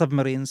 American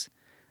submarines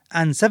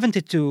and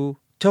 72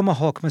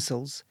 Tomahawk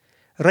missiles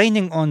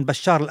raining on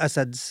Bashar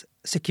al-Assad's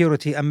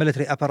security and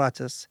military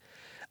apparatus,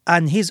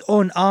 and his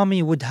own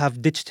army would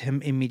have ditched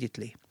him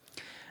immediately.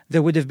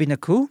 There would have been a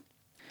coup,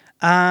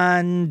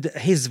 and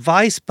his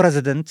vice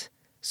president,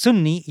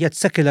 Sunni yet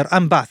secular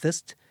and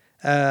Ba'athist,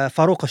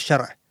 Farouk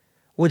al-Shar'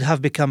 would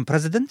have become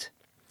president,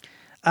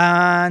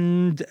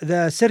 and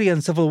the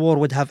Syrian civil war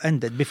would have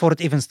ended before it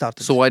even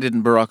started. So why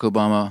didn't Barack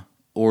Obama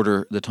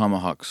order the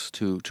Tomahawks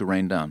to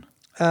rain down?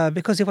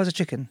 Because he was a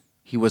chicken.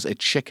 He was a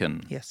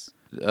chicken? Yes.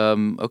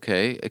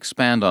 Okay,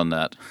 expand on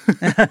that.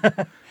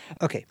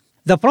 Okay.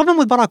 The problem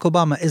with Barack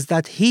Obama is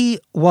that he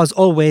was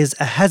always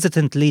a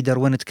hesitant leader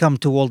when it came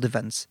to world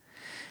events.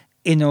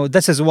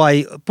 This is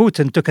why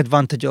Putin took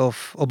advantage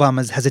of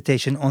Obama's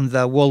hesitation on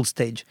the world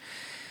stage.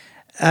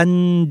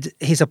 And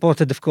he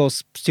supported, of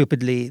course,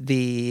 stupidly,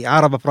 the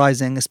Arab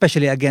uprising,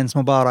 especially against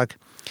Mubarak.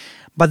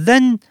 But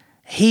then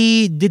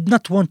he did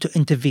not want to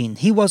intervene.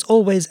 He was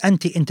always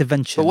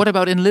anti-intervention. But what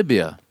about in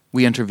Libya?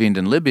 We intervened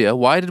in Libya.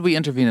 Why did we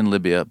intervene in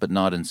Libya but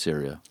not in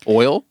Syria?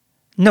 Oil?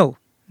 No,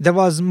 there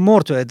was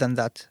more to it than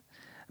that.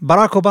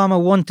 Barack Obama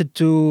wanted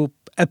to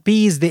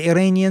appease the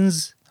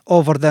Iranians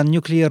over the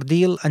nuclear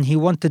deal, and he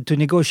wanted to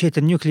negotiate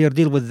a nuclear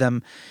deal with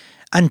them.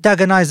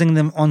 Antagonizing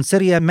them on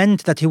Syria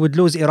meant that he would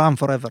lose Iran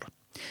forever.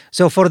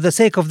 So for the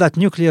sake of that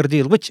nuclear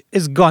deal, which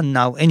is gone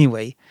now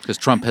anyway. Because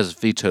Trump has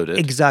vetoed it.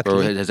 Exactly.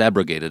 Or has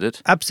abrogated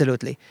it.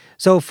 Absolutely.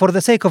 So for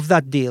the sake of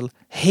that deal,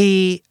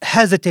 he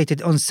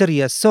hesitated on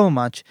Syria so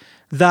much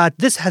that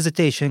this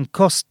hesitation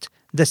cost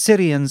the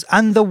Syrians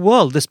and the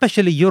world,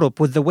 especially Europe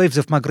with the waves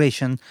of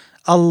migration,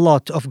 a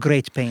lot of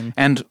great pain.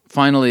 And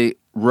finally,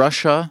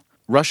 Russia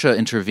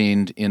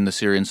intervened in the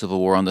Syrian civil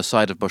war on the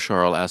side of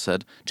Bashar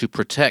al-Assad to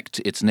protect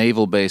its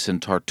naval base in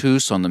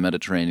Tartus on the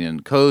Mediterranean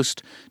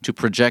coast, to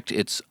project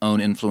its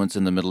own influence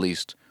in the Middle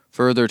East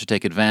further, to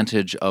take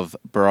advantage of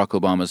Barack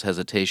Obama's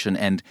hesitation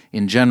and,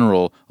 in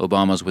general,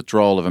 Obama's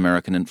withdrawal of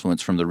American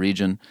influence from the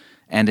region.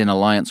 And in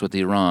alliance with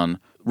Iran,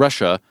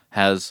 Russia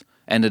has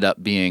ended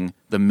up being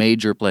the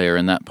major player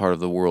in that part of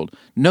the world.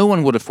 No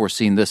one would have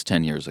foreseen this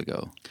 10 years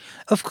ago.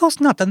 Of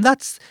course not. And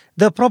that's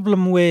the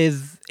problem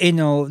with,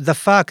 the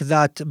fact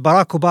that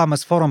Barack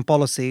Obama's foreign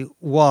policy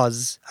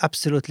was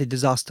absolutely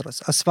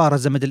disastrous as far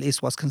as the Middle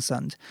East was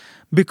concerned.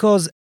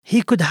 Because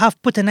he could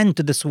have put an end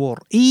to this war,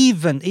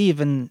 even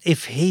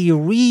if he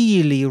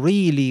really,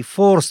 really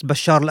forced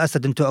Bashar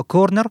al-Assad into a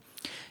corner,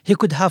 he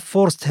could have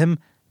forced him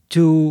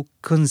to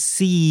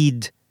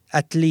concede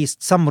at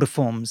least some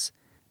reforms.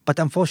 But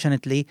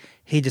unfortunately,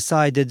 he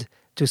decided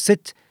to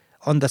sit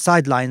on the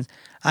sidelines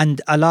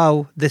and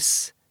allow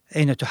this,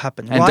 to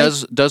happen. And Why?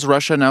 does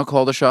Russia now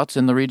call the shots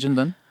in the region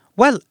then?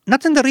 Well,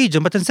 not in the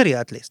region, but in Syria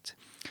at least.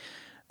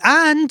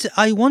 And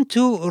I want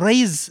to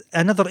raise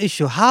another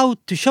issue, how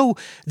to show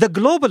the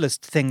globalist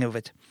thing of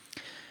it.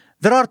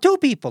 There are two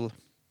people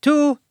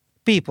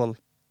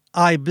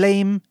I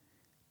blame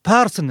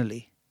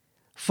personally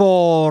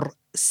for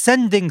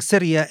sending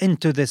Syria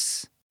into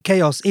this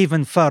chaos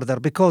even further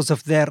because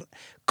of their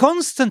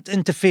constant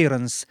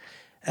interference,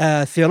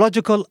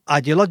 theological,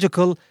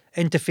 ideological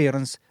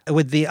interference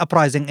with the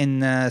uprising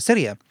in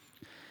Syria.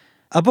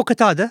 Abu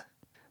Qatada,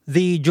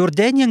 the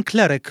Jordanian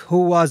cleric who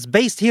was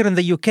based here in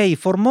the UK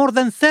for more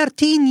than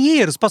 13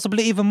 years,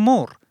 possibly even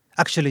more.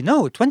 Actually,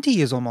 no, 20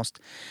 years almost.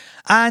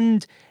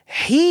 And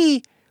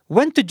he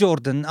went to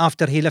Jordan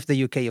after he left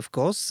the UK, of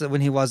course,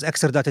 when he was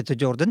extradited to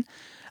Jordan.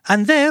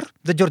 And there,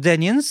 the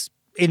Jordanians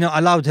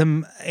allowed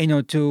him,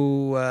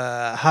 to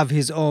have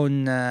his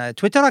own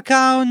Twitter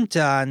account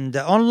and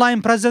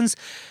online presence.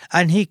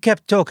 And he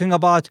kept talking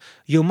about,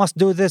 you must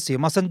do this, you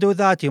mustn't do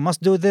that, you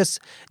must do this.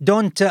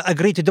 Don't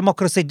agree to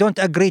democracy, don't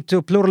agree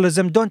to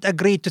pluralism, don't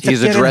agree to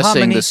sectarian He's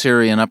addressing harmony. the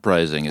Syrian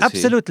uprising, is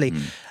Absolutely.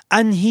 he?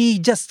 And he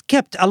just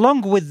kept,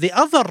 along with the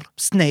other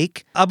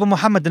snake, Abu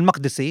Muhammad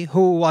al-Maqdisi,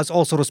 who was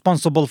also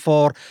responsible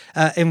for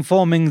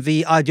informing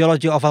the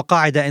ideology of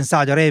Al-Qaeda in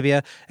Saudi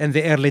Arabia in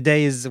the early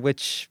days,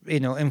 which,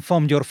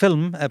 informed your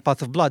film,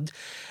 Path of Blood.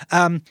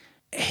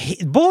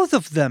 Both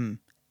of them,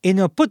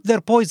 put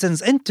their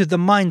poisons into the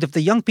mind of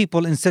the young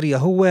people in Syria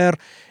who were,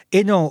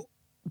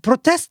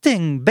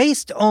 protesting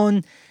based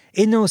on,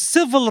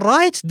 civil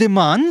rights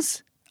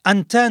demands,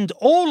 and turned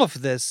all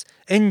of this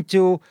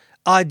into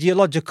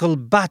ideological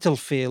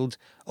battlefield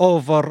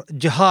over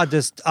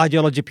jihadist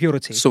ideology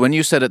purity. So when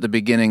you said at the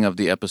beginning of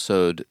the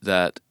episode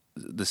that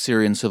the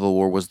Syrian civil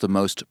war was the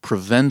most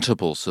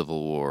preventable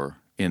civil war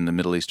in the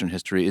Middle Eastern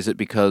history, is it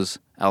because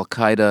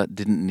Al-Qaeda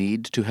didn't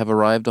need to have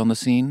arrived on the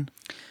scene?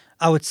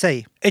 I would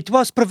say it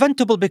was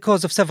preventable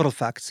because of several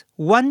facts.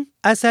 One,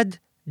 Assad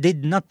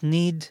did not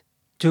need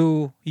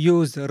to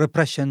use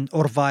repression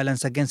or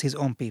violence against his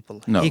own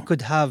people. No. He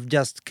could have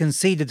just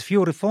conceded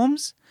few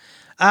reforms,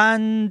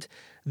 and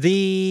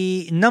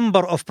the number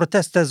of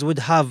protesters would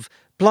have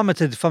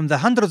plummeted from the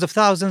hundreds of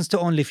thousands to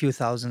only a few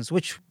thousands,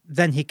 which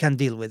then he can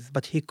deal with.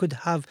 But he could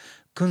have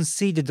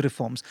conceded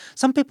reforms.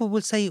 Some people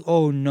will say,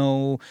 oh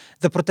no,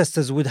 the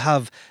protesters would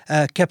have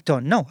kept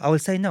on. No, I will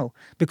say no,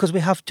 because we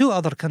have two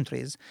other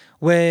countries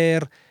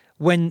where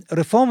when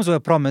reforms were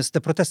promised,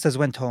 the protesters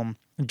went home: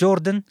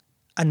 Jordan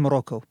and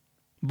Morocco.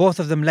 Both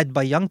of them led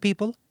by young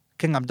people,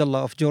 King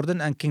Abdullah of Jordan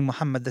and King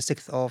Mohammed VI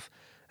of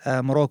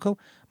Morocco.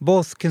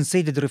 Both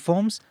conceded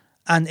reforms.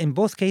 And in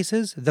both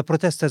cases, the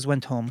protesters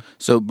went home.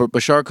 So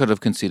Bashar could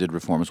have conceded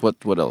reforms.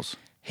 What else?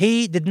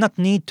 He did not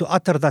need to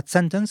utter that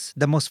sentence,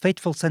 the most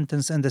fateful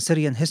sentence in the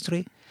Syrian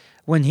history,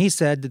 when he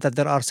said that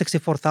there are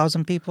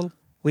 64,000 people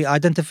we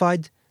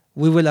identified,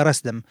 we will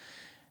arrest them.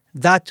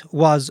 That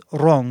was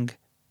wrong.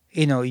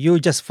 You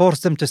just force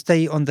them to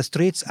stay on the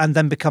streets and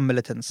then become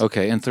militants.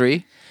 Okay, and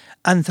three?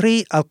 And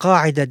three,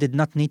 Al-Qaeda did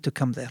not need to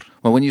come there.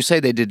 Well, when you say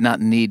they did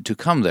not need to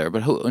come there,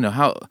 but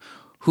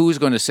who's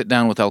going to sit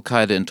down with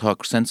Al-Qaeda and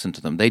talk sense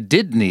into them? They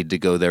did need to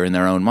go there in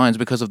their own minds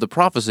because of the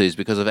prophecies,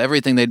 because of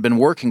everything they'd been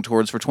working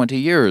towards for 20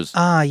 years.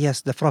 Ah,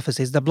 yes, the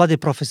prophecies, the bloody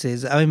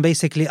prophecies. I mean,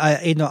 basically,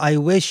 I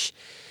wish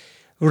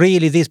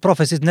really these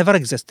prophecies never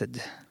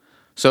existed.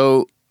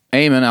 So,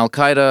 Ayman,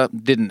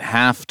 Al-Qaeda didn't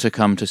have to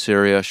come to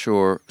Syria,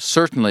 sure.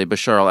 Certainly,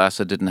 Bashar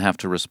al-Assad didn't have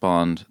to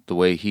respond the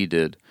way he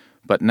did.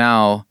 But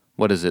now,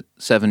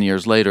 7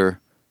 years later,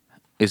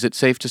 is it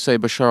safe to say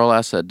Bashar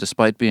al-Assad,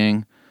 despite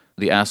being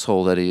the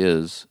asshole that he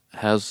is,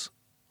 has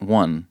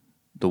won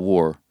the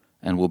war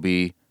and will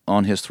be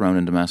on his throne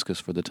in Damascus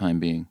for the time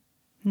being?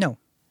 No.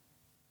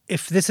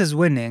 If this is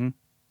winning,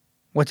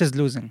 what is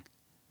losing?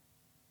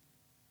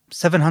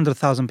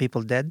 700,000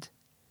 people dead,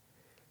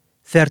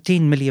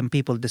 13 million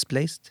people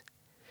displaced,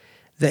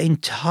 the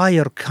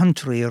entire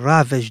country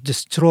ravaged,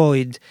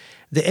 destroyed,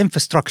 the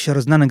infrastructure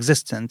is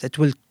non-existent. It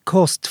will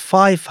cost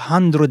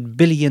 $500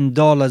 billion,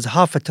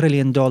 $500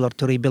 billion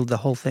to rebuild the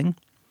whole thing.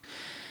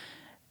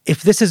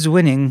 If this is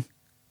winning,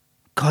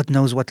 God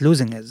knows what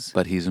losing is.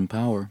 But he's in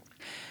power.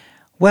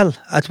 Well,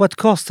 at what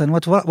cost and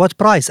what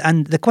price?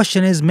 And the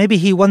question is, maybe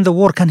he won the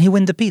war, can he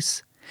win the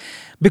peace?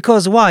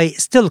 Because why?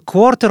 Still,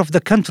 quarter of the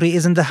country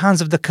is in the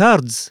hands of the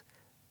Kurds.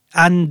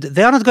 And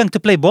they are not going to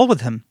play ball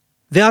with him.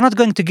 They are not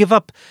going to give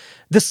up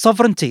this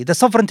sovereignty. The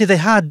sovereignty they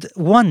had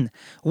won.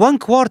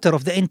 1/4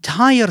 of the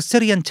entire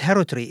Syrian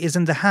territory is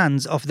in the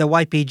hands of the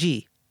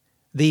YPG,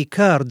 the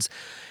Kurds,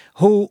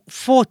 who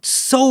fought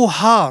so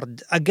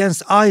hard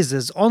against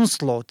ISIS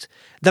onslaught,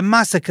 the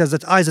massacres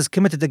that ISIS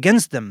committed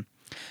against them,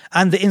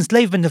 and the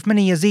enslavement of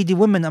many Yazidi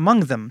women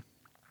among them.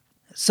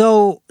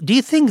 So, do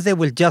you think they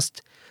will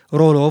just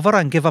roll over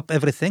and give up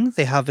everything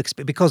they have?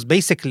 Because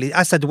basically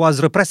Assad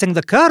was repressing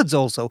the Kurds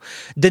also,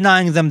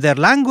 denying them their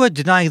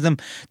language,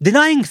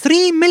 denying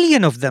 3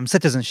 million of them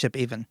citizenship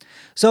even.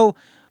 So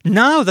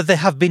now that they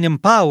have been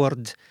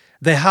empowered,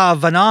 they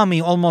have an army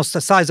almost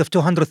the size of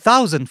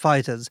 200,000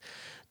 fighters.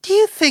 Do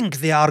you think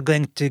they are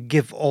going to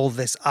give all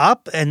this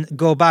up and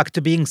go back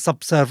to being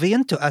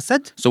subservient to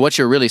Assad? So what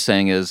you're really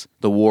saying is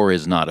the war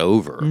is not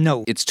over.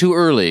 No. It's too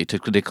early to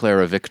declare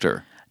a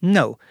victor.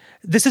 No.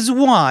 This is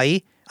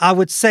why I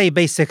would say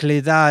basically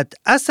that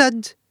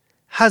Assad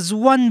has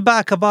won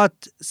back about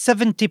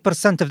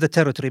 70% of the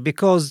territory,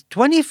 because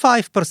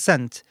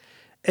 25%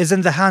 is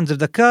in the hands of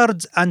the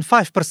Kurds and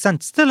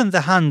 5% still in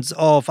the hands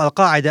of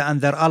Al-Qaeda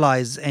and their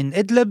allies in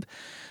Idlib.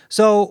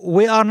 So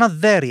we are not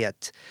there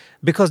yet.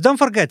 Because don't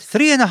forget,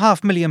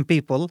 3.5 million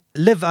people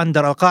live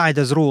under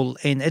Al-Qaeda's rule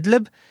in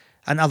Idlib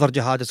and other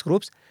jihadist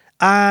groups,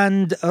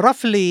 and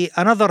roughly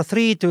another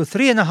 3 to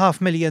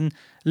 3.5 million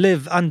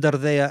live under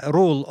the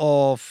rule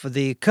of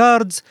the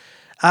Kurds.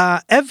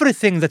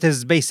 Everything that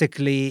is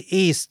basically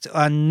east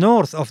and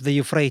north of the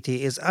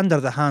Euphrates is under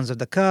the hands of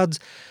the Kurds.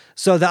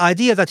 So the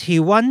idea that he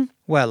won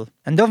Well,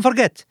 and don't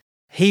forget,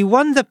 he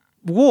won the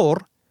war,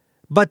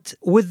 but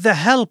with the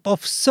help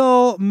of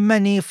so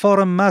many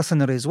foreign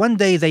mercenaries. One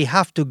day they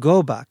have to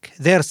go back.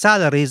 Their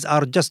salaries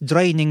are just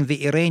draining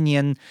the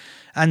Iranian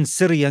and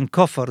Syrian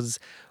coffers.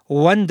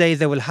 One day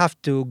they will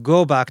have to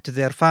go back to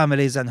their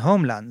families and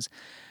homelands.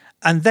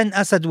 And then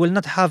Assad will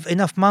not have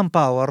enough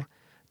manpower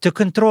to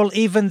control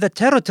even the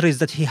territories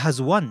that he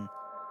has won.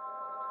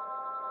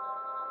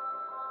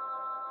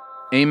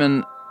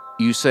 Ayman,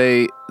 you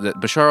say that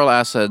Bashar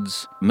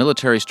al-Assad's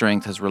military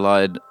strength has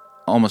relied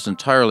almost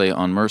entirely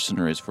on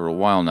mercenaries for a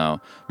while now,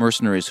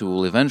 mercenaries who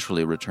will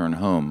eventually return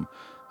home.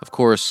 Of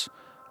course,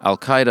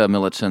 Al-Qaeda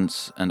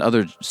militants and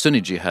other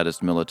Sunni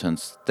jihadist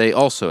militants, they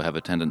also have a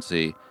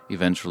tendency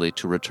eventually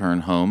to return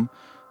home,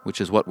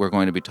 which is what we're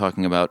going to be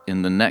talking about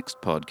in the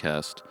next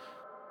podcast.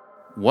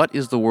 What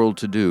is the world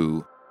to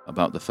do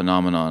about the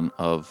phenomenon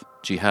of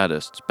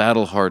jihadists,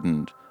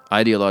 battle-hardened,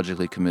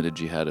 ideologically committed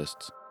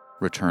jihadists,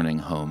 returning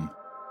home?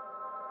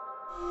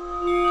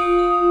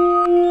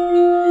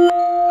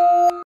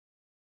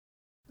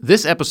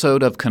 This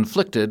episode of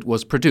Conflicted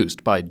was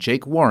produced by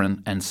Jake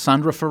Warren and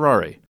Sandra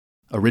Ferrari.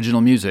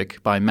 Original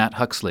music by Matt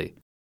Huxley.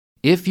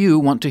 If you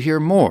want to hear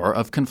more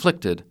of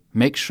Conflicted,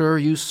 make sure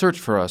you search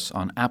for us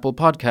on Apple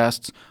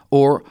Podcasts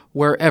or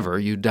wherever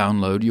you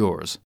download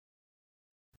yours.